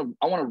people. I want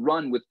to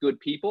run with good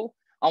people.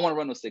 I want to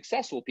run with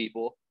successful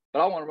people, but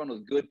I want to run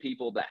with good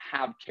people that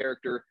have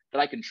character that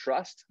I can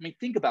trust. I mean,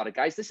 think about it,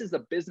 guys. This is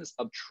the business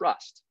of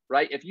trust,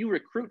 right? If you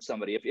recruit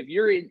somebody, if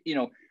you're,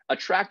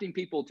 attracting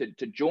people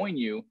to join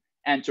you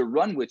and to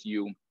run with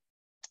you,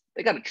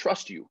 they got to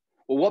trust you.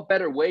 Well, what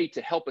better way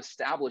to help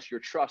establish your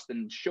trust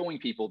than showing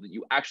people that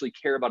you actually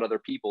care about other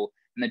people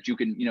and that you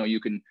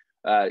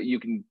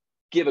can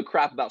give a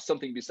crap about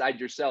something besides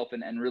yourself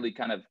and really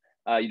kind of,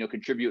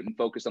 contribute and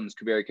focus on this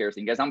Kuvera Cares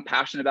thing. Guys, I'm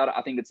passionate about it.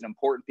 I think it's an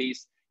important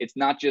piece. It's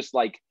not just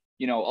like,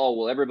 oh,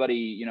 well,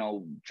 everybody,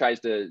 tries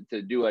to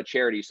do a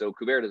charity, so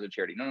Kuvera does a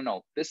charity.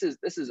 No. This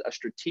is a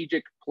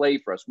strategic play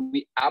for us.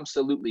 We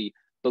absolutely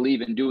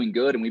believe in doing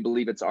good, and we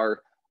believe it's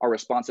our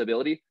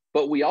responsibility,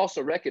 but we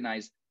also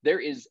recognize there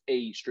is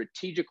a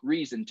strategic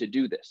reason to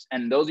do this.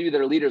 And those of you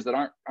that are leaders that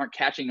aren't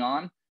catching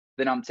on,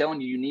 then I'm telling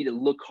you, you need to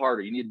look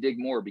harder. You need to dig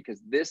more,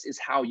 because this is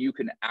how you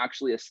can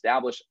actually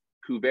establish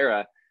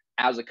Kuvera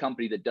as a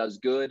company that does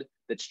good,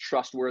 that's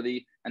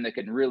trustworthy, and that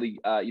can really,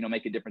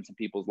 make a difference in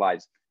people's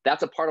lives.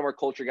 That's a part of our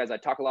culture, guys. I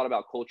talk a lot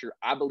about culture.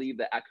 I believe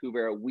that at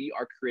Kuvera, we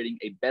are creating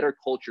a better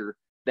culture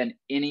than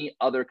any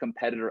other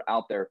competitor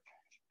out there.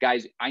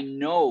 Guys, I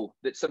know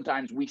that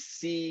sometimes we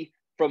see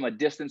from a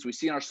distance, we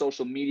see on our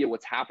social media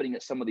what's happening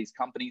at some of these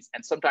companies.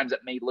 And sometimes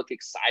it may look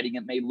exciting.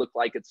 It may look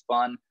like it's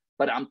fun,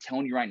 but I'm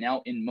telling you right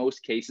now, in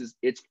most cases,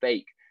 it's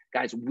fake.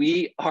 Guys,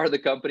 we are the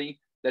company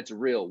that's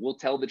real. We'll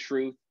tell the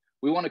truth.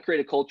 We want to create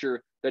a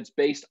culture that's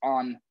based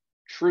on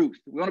truth.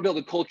 We want to build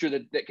a culture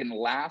that can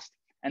last.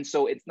 And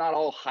so it's not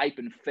all hype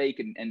and fake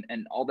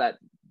and all that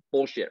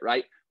bullshit,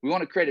 right? We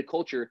want to create a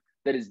culture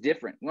that is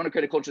different. We want to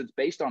create a culture that's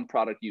based on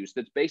product use,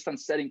 that's based on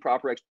setting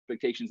proper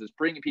expectations, that's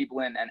bringing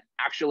people in and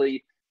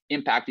actually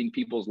impacting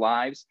people's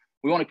lives.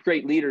 We want to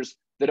create leaders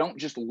that don't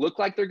just look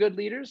like they're good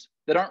leaders,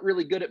 that aren't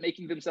really good at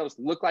making themselves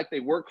look like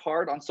they work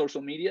hard on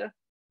social media,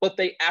 but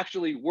they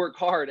actually work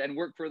hard and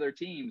work for their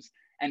teams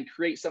and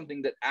create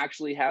something that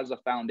actually has a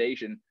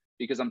foundation.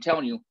 Because I'm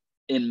telling you,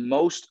 in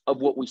most of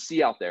what we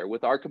see out there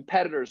with our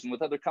competitors and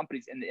with other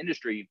companies in the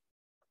industry,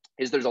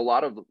 is there's a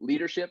lot of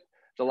leadership.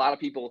 There's a lot of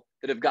people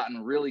that have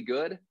gotten really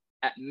good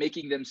at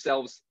making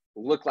themselves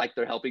look like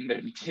they're helping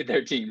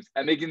their teams,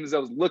 and making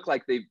themselves look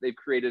like they've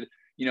created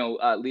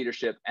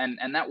leadership, and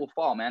that will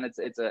fall, man. It's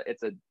a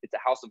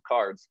house of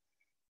cards,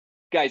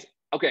 guys.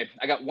 Okay,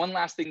 I got one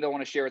last thing that I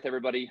want to share with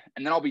everybody,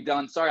 and then I'll be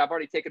done. Sorry, I've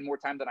already taken more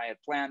time than I had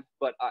planned,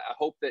 but I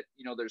hope that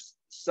there's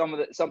something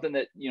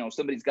that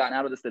somebody's gotten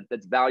out of this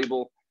that's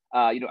valuable.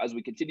 As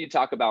we continue to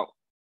talk about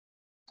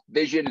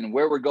vision and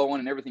where we're going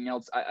and everything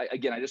else, I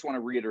just want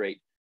to reiterate,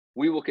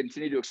 we will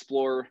continue to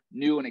explore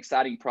new and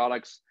exciting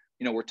products.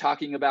 We're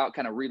talking about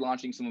kind of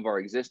relaunching some of our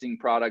existing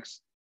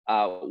products.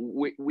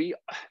 We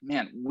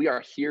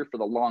are here for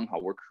the long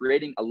haul. We're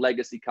creating a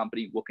legacy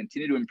company. We'll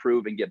continue to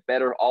improve and get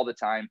better all the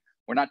time.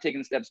 We're not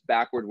taking steps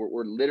backward.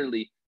 We're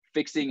literally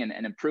fixing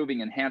and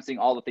improving, enhancing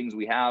all the things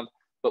we have,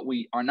 but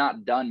we are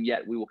not done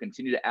yet. We will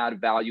continue to add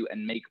value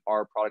and make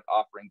our product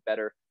offering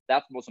better.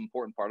 That's the most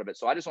important part of it.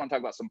 So I just want to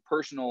talk about some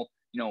personal,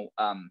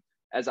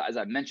 as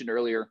I mentioned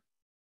earlier,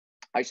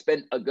 I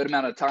spent a good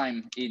amount of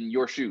time in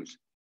your shoes,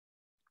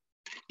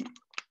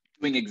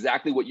 doing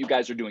exactly what you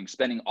guys are doing,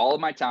 spending all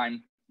of my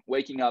time,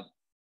 waking up,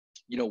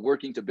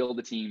 working to build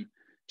a team,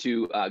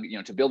 to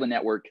build a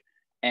network.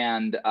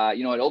 And,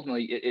 it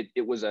ultimately,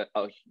 it was a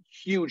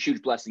huge,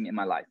 huge blessing in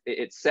my life.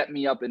 It set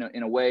me up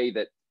in a way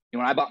that,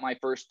 when I bought my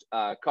first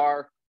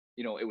car,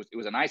 it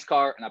was a nice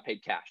car and I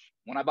paid cash.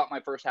 When I bought my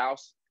first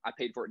house, I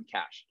paid for it in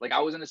cash. Like, I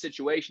was in a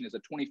situation as a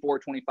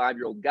 24,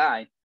 25-year-old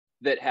guy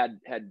that had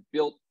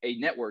built a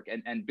network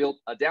and built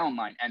a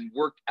downline and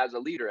worked as a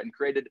leader and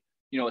created,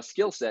 a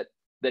skill set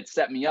that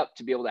set me up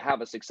to be able to have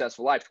a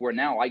successful life, where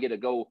now I get to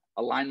go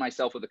align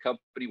myself with a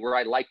company where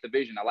I like the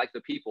vision, I like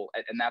the people.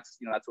 And that's,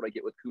 that's what I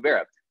get with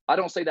Kuvera. I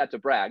don't say that to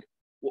brag.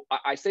 Well,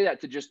 I say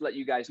that to just let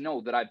you guys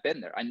know that I've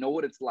been there. I know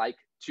what it's like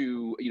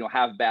to,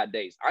 have bad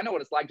days. I know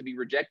what it's like to be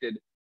rejected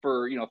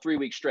for, 3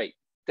 weeks straight,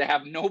 to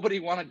have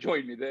nobody want to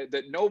join me,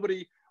 that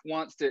nobody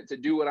wants to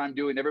do what I'm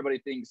doing. Everybody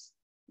thinks,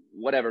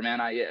 whatever,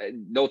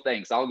 man, no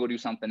thanks, I'll go do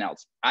something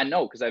else. I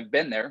know, because I've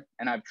been there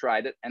and I've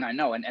tried it, and I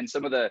know. And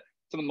some of the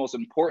most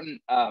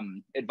important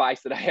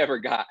advice that I ever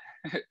got,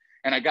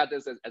 and I got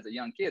this as a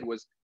young kid,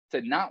 was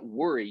to not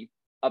worry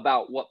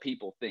about what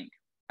people think.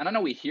 And I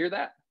know we hear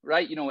that,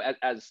 right?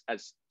 As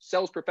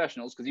sales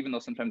professionals, because even though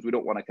sometimes we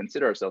don't want to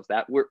consider ourselves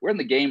that, we're in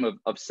the game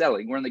of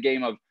selling. We're in the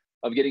game of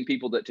getting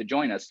people to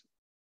join us.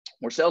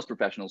 We're sales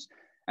professionals.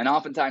 And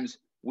oftentimes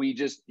we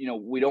just,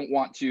 we don't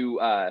want to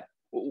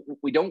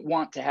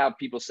have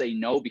people say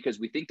no, because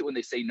we think that when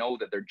they say no,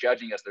 that they're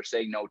judging us, they're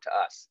saying no to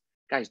us.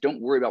 Guys,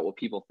 don't worry about what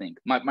people think.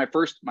 My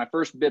first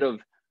bit of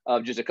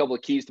just a couple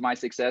of keys to my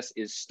success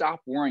is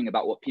stop worrying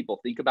about what people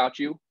think about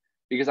you,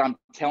 because I'm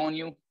telling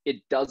you,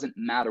 it doesn't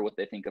matter what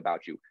they think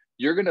about you.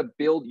 You're going to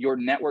build your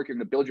network. You're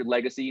going to build your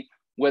legacy,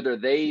 whether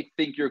they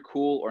think you're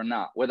cool or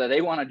not, whether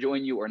they want to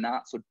join you or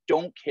not. So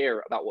don't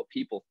care about what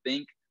people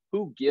think.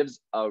 Who gives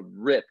a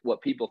rip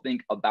what people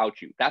think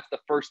about you? That's the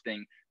first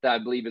thing that I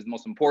believe is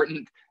most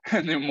important,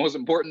 and the most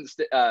important,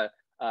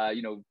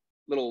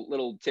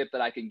 little tip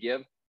that I can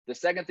give. The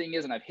second thing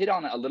is, and I've hit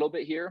on it a little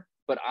bit here,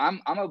 but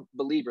I'm a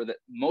believer that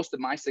most of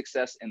my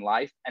success in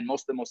life and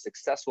most of the most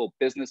successful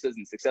businesses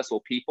and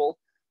successful people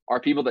are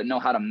people that know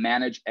how to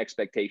manage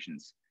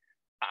expectations.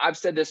 I've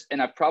said this,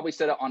 and I've probably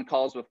said it on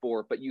calls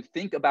before, but you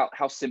think about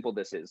how simple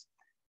this is.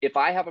 If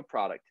I have a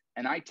product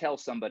and I tell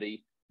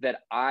somebody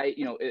that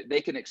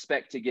they can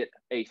expect to get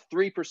a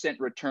 3%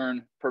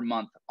 return per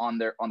month on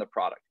the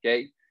product.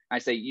 Okay. I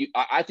say,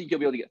 I think you'll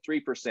be able to get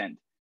 3%,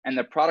 and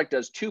the product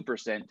does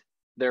 2%.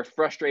 They're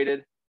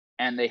frustrated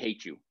and they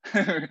hate you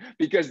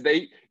because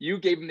you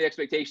gave them the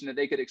expectation that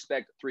they could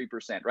expect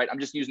 3%, right? I'm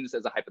just using this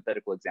as a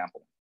hypothetical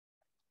example.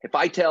 If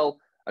I tell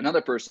another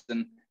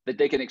person that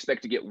they can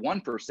expect to get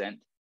 1%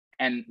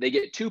 and they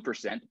get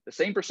 2%, the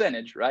same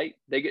percentage, right?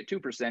 They get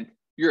 2%,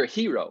 you're a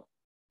hero,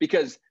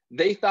 because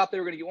they thought they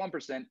were going to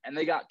get 1% and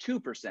they got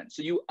 2%.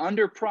 So you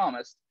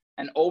under-promised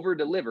and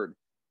over-delivered.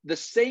 The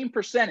same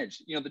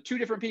percentage, the two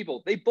different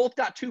people, they both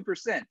got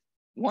 2%.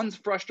 One's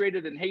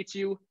frustrated and hates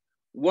you.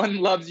 One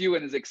loves you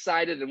and is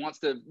excited and wants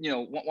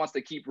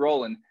to keep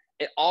rolling.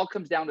 It all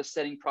comes down to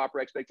setting proper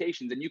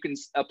expectations. And you can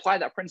apply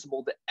that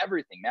principle to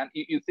everything, man.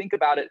 You think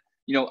about it,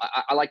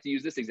 I like to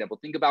use this example.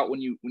 Think about when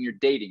you're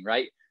dating,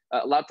 right?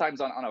 A lot of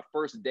times on a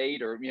first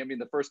date, or maybe in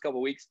the first couple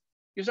of weeks,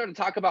 you start to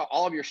talk about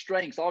all of your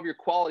strengths, all of your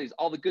qualities,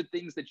 all the good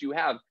things that you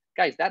have.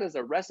 Guys, that is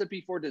a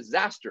recipe for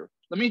disaster.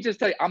 Let me just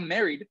tell you, I'm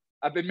married.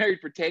 I've been married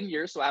for 10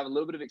 years, so I have a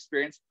little bit of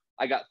experience.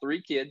 I got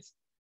 3 kids,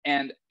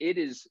 and it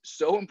is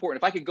so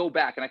important. If I could go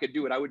back and I could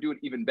do it, I would do it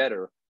even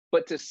better.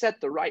 But to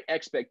set the right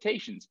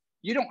expectations,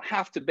 you don't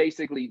have to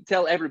basically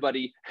tell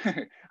everybody.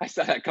 I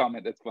saw that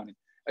comment. That's funny.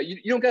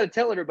 You don't got to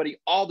tell everybody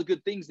all the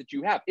good things that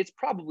you have. It's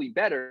probably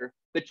better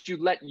that you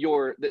let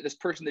this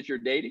person that you're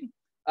dating,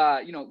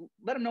 let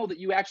them know that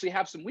you actually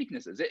have some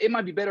weaknesses. It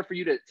might be better for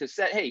you to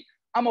say, hey,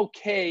 I'm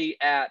okay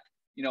at,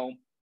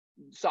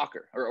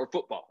 soccer or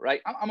football,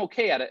 right? I'm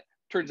okay at it.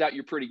 Turns out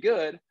you're pretty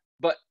good,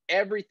 but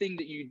everything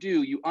that you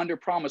do, you under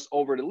promise,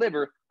 over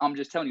deliver. I'm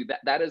just telling you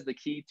that is the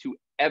key to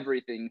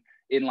everything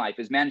in life,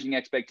 is managing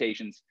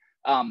expectations.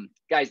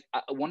 Guys,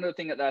 one of the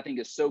things that I think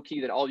is so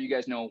key that all of you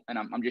guys know, and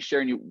I'm just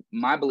sharing you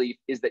my belief,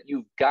 is that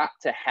you've got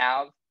to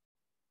have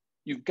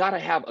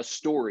a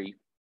story.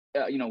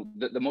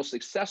 The most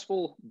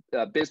successful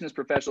business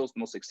professionals, the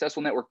most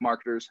successful network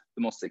marketers,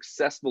 the most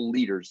successful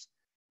leaders,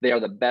 they are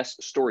the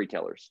best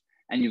storytellers.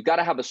 And you've got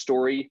to have a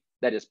story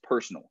that is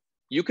personal.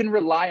 You can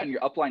rely on your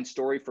upline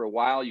story for a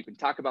while. You can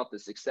talk about the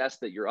success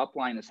that your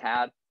upline has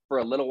had for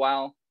a little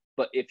while.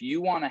 But if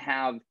you want to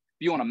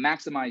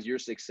maximize your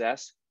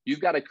success,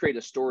 you've got to create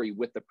a story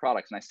with the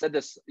products. And I said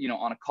this,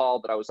 on a call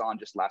that I was on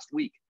just last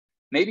week.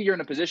 Maybe you're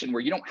in a position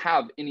where you don't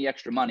have any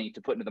extra money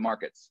to put into the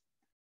markets.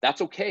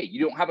 That's okay.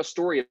 You don't have a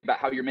story about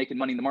how you're making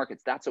money in the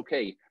markets. That's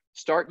okay.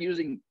 Start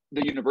using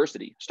the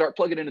university. Start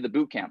plugging into the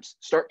boot camps.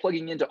 Start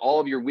plugging into all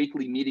of your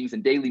weekly meetings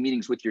and daily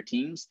meetings with your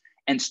teams,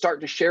 and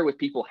start to share with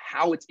people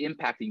how it's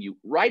impacting you.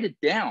 Write it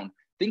down.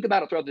 Think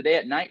about it throughout the day.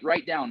 At night,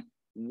 write down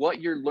what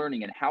you're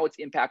learning and how it's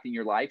impacting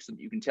your life, so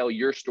that you can tell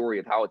your story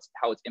of how it's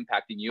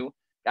impacting you.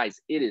 Guys,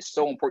 it is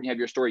so important you have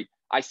your story.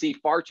 I see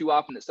far too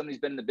often that somebody's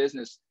been in the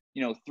business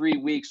 3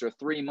 weeks or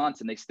 3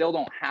 months and they still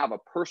don't have a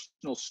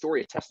personal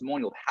story, a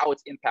testimonial of how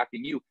it's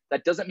impacting you,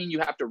 that doesn't mean you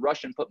have to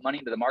rush and put money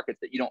into the markets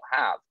that you don't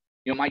have.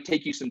 It might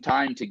take you some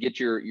time to get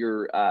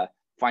your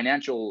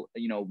financial,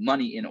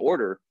 money in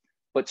order,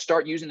 but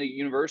start using the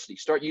university,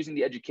 start using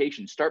the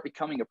education, start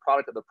becoming a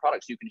product of the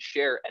product so you can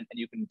share and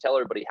you can tell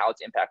everybody how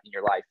it's impacting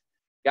your life.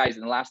 Guys,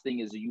 and the last thing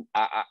is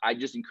I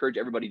just encourage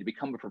everybody to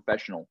become a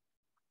professional.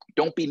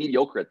 Don't be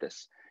mediocre at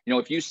this.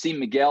 If you see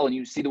Miguel and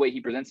you see the way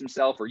he presents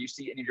himself, or you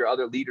see any of your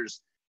other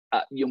leaders,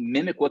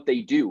 mimic what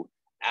they do.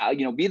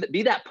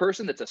 Be that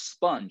person that's a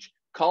sponge,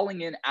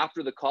 calling in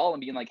after the call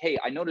and being like, hey,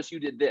 I noticed you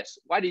did this.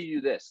 Why did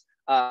you do this?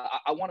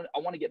 I want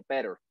to get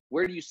better.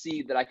 Where do you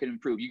see that I can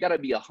improve? You got to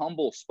be a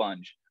humble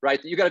sponge,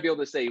 right? You got to be able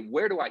to say,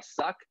 where do I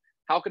suck?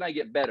 How can I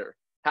get better?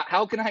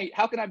 How can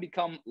I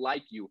become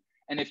like you?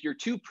 And if you're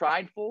too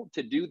prideful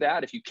to do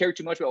that, if you care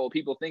too much about what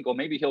people think, well,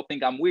 maybe he'll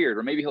think I'm weird,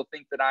 or maybe he'll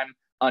think that I'm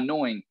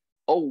annoying.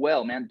 Oh,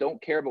 well, man,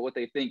 don't care about what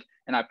they think.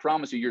 And I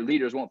promise you, your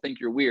leaders won't think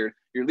you're weird.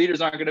 Your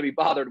leaders aren't going to be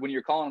bothered when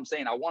you're calling them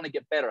saying, I want to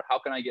get better. How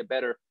can I get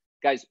better?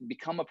 Guys,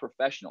 become a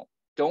professional.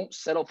 Don't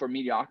settle for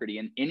mediocrity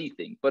in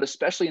anything, but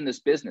especially in this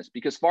business,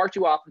 because far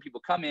too often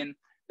people come in,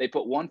 they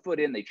put one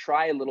foot in, they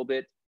try a little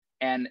bit,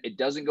 and it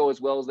doesn't go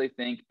as well as they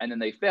think. And then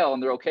they fail,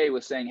 and they're okay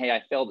with saying, hey,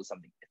 I failed at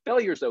something.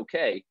 Failure's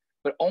okay,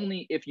 but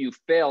only if you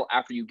fail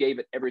after you gave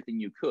it everything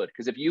you could.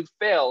 Because if you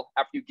fail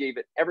after you gave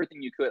it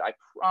everything you could, I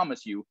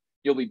promise you,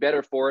 you'll be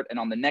better for it. And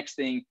on the next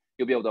thing,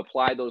 you'll be able to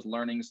apply those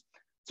learnings.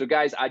 So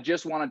guys, I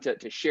just wanted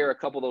to share a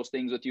couple of those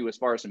things with you as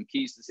far as some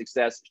keys to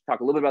success, talk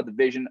a little bit about the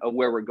vision of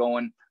where we're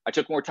going. I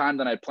took more time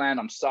than I planned.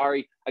 I'm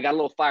sorry. I got a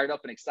little fired up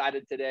and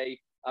excited today,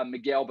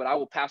 Miguel, but I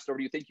will pass it over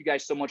to you. Thank you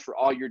guys so much for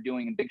all you're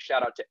doing, and big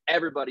shout out to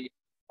everybody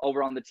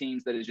over on the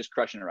teams that is just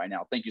crushing it right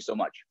now. Thank you so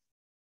much.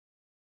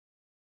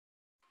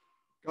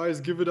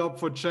 Guys, give it up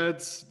for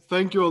Chad.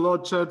 Thank you a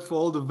lot, Chad, for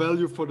all the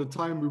value, for the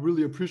time. We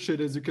really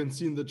appreciate it. As you can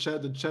see in the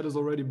chat is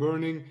already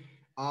burning.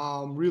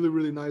 Really,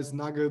 really nice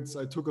nuggets.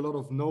 I took a lot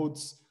of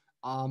notes.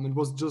 It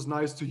was just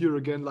nice to hear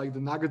again, like the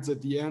nuggets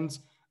at the end,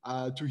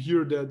 to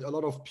hear that a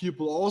lot of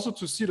people, also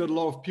to see that a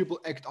lot of people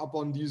act up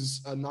on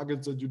these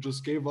nuggets that you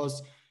just gave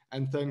us.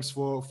 And thanks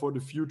for the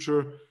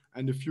future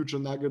and the future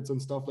nuggets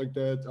and stuff like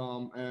that.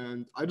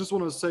 And I just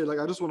want to say,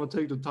 I just want to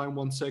take the time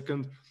 1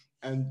 second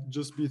and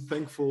just be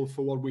thankful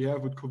for what we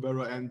have with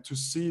Covera, and to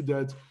see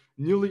that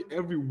nearly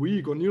every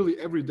week or nearly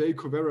every day,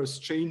 Covera is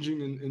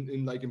changing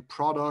in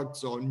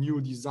products or new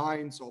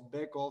designs or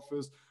back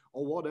office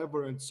or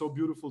whatever. And it's so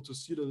beautiful to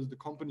see that the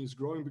company is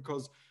growing,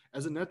 because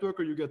as a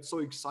networker, you get so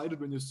excited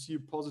when you see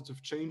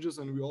positive changes.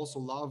 And we also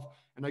love,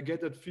 and I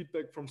get that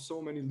feedback from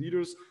so many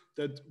leaders,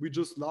 that we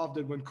just love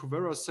that when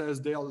Covera says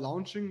they are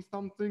launching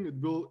something,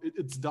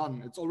 it's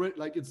done. It's already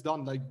it's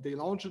done. Like, they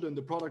launch it and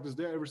the product is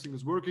there, everything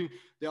is working.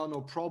 There are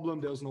no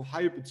problem. There's no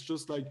hype. It's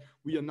just like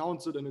we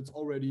announce it and it's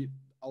already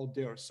out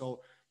there.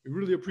 So we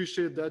really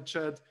appreciate that,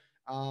 Chad.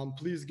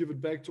 Please give it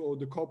back to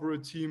the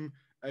corporate team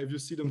if you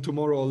see them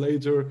tomorrow or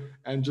later,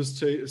 and just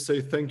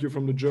say thank you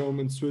from the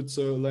German,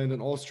 Switzerland,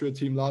 and Austria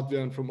team,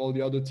 Latvia, and from all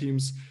the other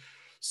teams.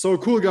 So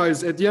cool,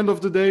 guys. At the end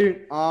of the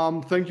day,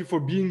 thank you for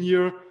being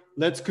here.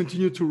 Let's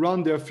continue to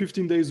run. There are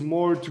 15 days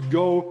more to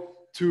go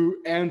to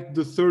end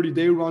the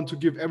 30-day run, to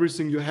give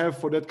everything you have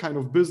for that kind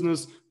of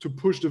business, to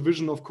push the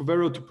vision of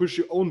Covera, to push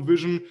your own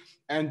vision.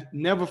 And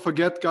never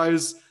forget,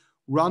 guys,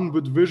 run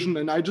with vision.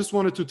 And I just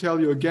wanted to tell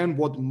you again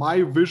what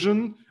my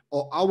vision,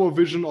 or our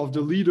vision of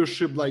the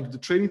leadership, like the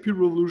Training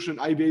People Revolution,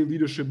 IBA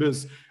leadership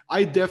is.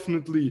 I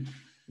definitely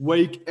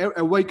wake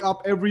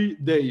up every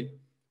day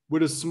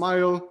with a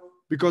smile,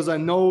 because I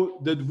know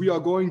that we are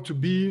going to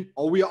be,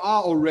 or we are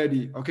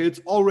already, okay,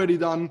 it's already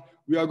done.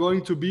 We are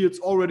going to be, it's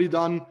already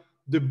done,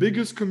 the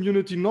biggest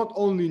community, not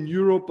only in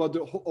Europe, but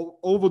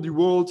over the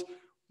world,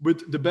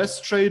 with the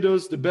best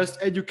traders, the best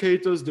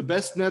educators, the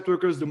best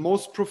networkers, the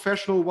most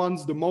professional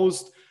ones, the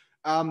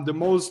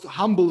most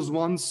humble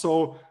ones.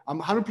 So I'm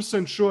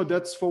 100% sure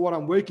that's for what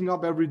I'm waking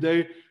up every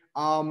day.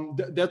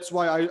 That's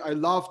why I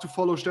love to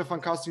follow Stefan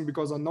Kasting,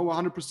 because I know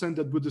 100%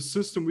 that with the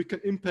system, we can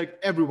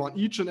impact everyone,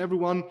 each and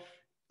everyone,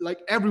 like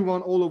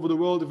everyone all over the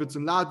world. If it's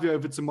in Latvia,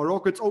 if it's in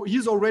Morocco,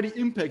 he's already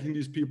impacting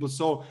these people.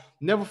 So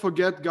never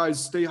forget,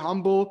 guys, stay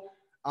humble,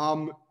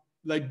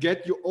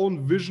 get your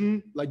own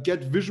vision,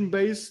 get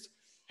vision-based,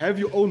 have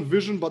your own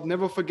vision, but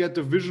never forget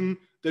the vision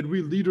that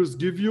we leaders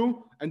give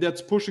you. And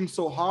that's pushing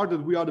so hard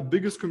that we are the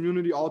biggest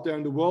community out there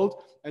in the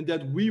world, and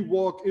that we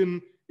walk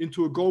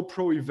into a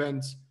GoPro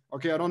event.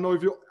 Okay, I don't know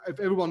if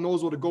everyone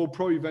knows what a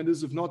GoPro event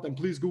is. If not, then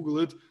please Google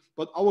it.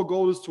 But our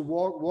goal is to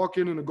walk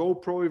in a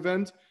GoPro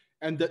event,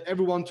 and that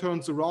everyone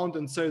turns around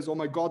and says, oh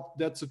my God,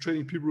 that's a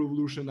Training People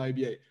Revolution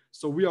IBA.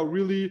 So we are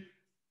really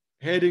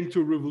heading to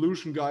a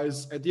revolution,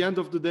 guys. At the end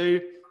of the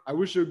day, I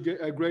wish you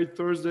a great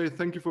Thursday.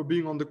 Thank you for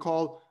being on the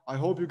call. I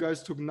hope you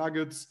guys took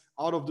nuggets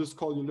out of this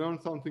call. You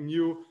learned something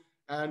new,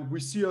 and we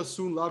see us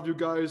soon. Love you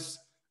guys.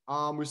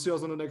 We see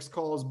us on the next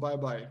calls.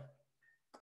 Bye-bye.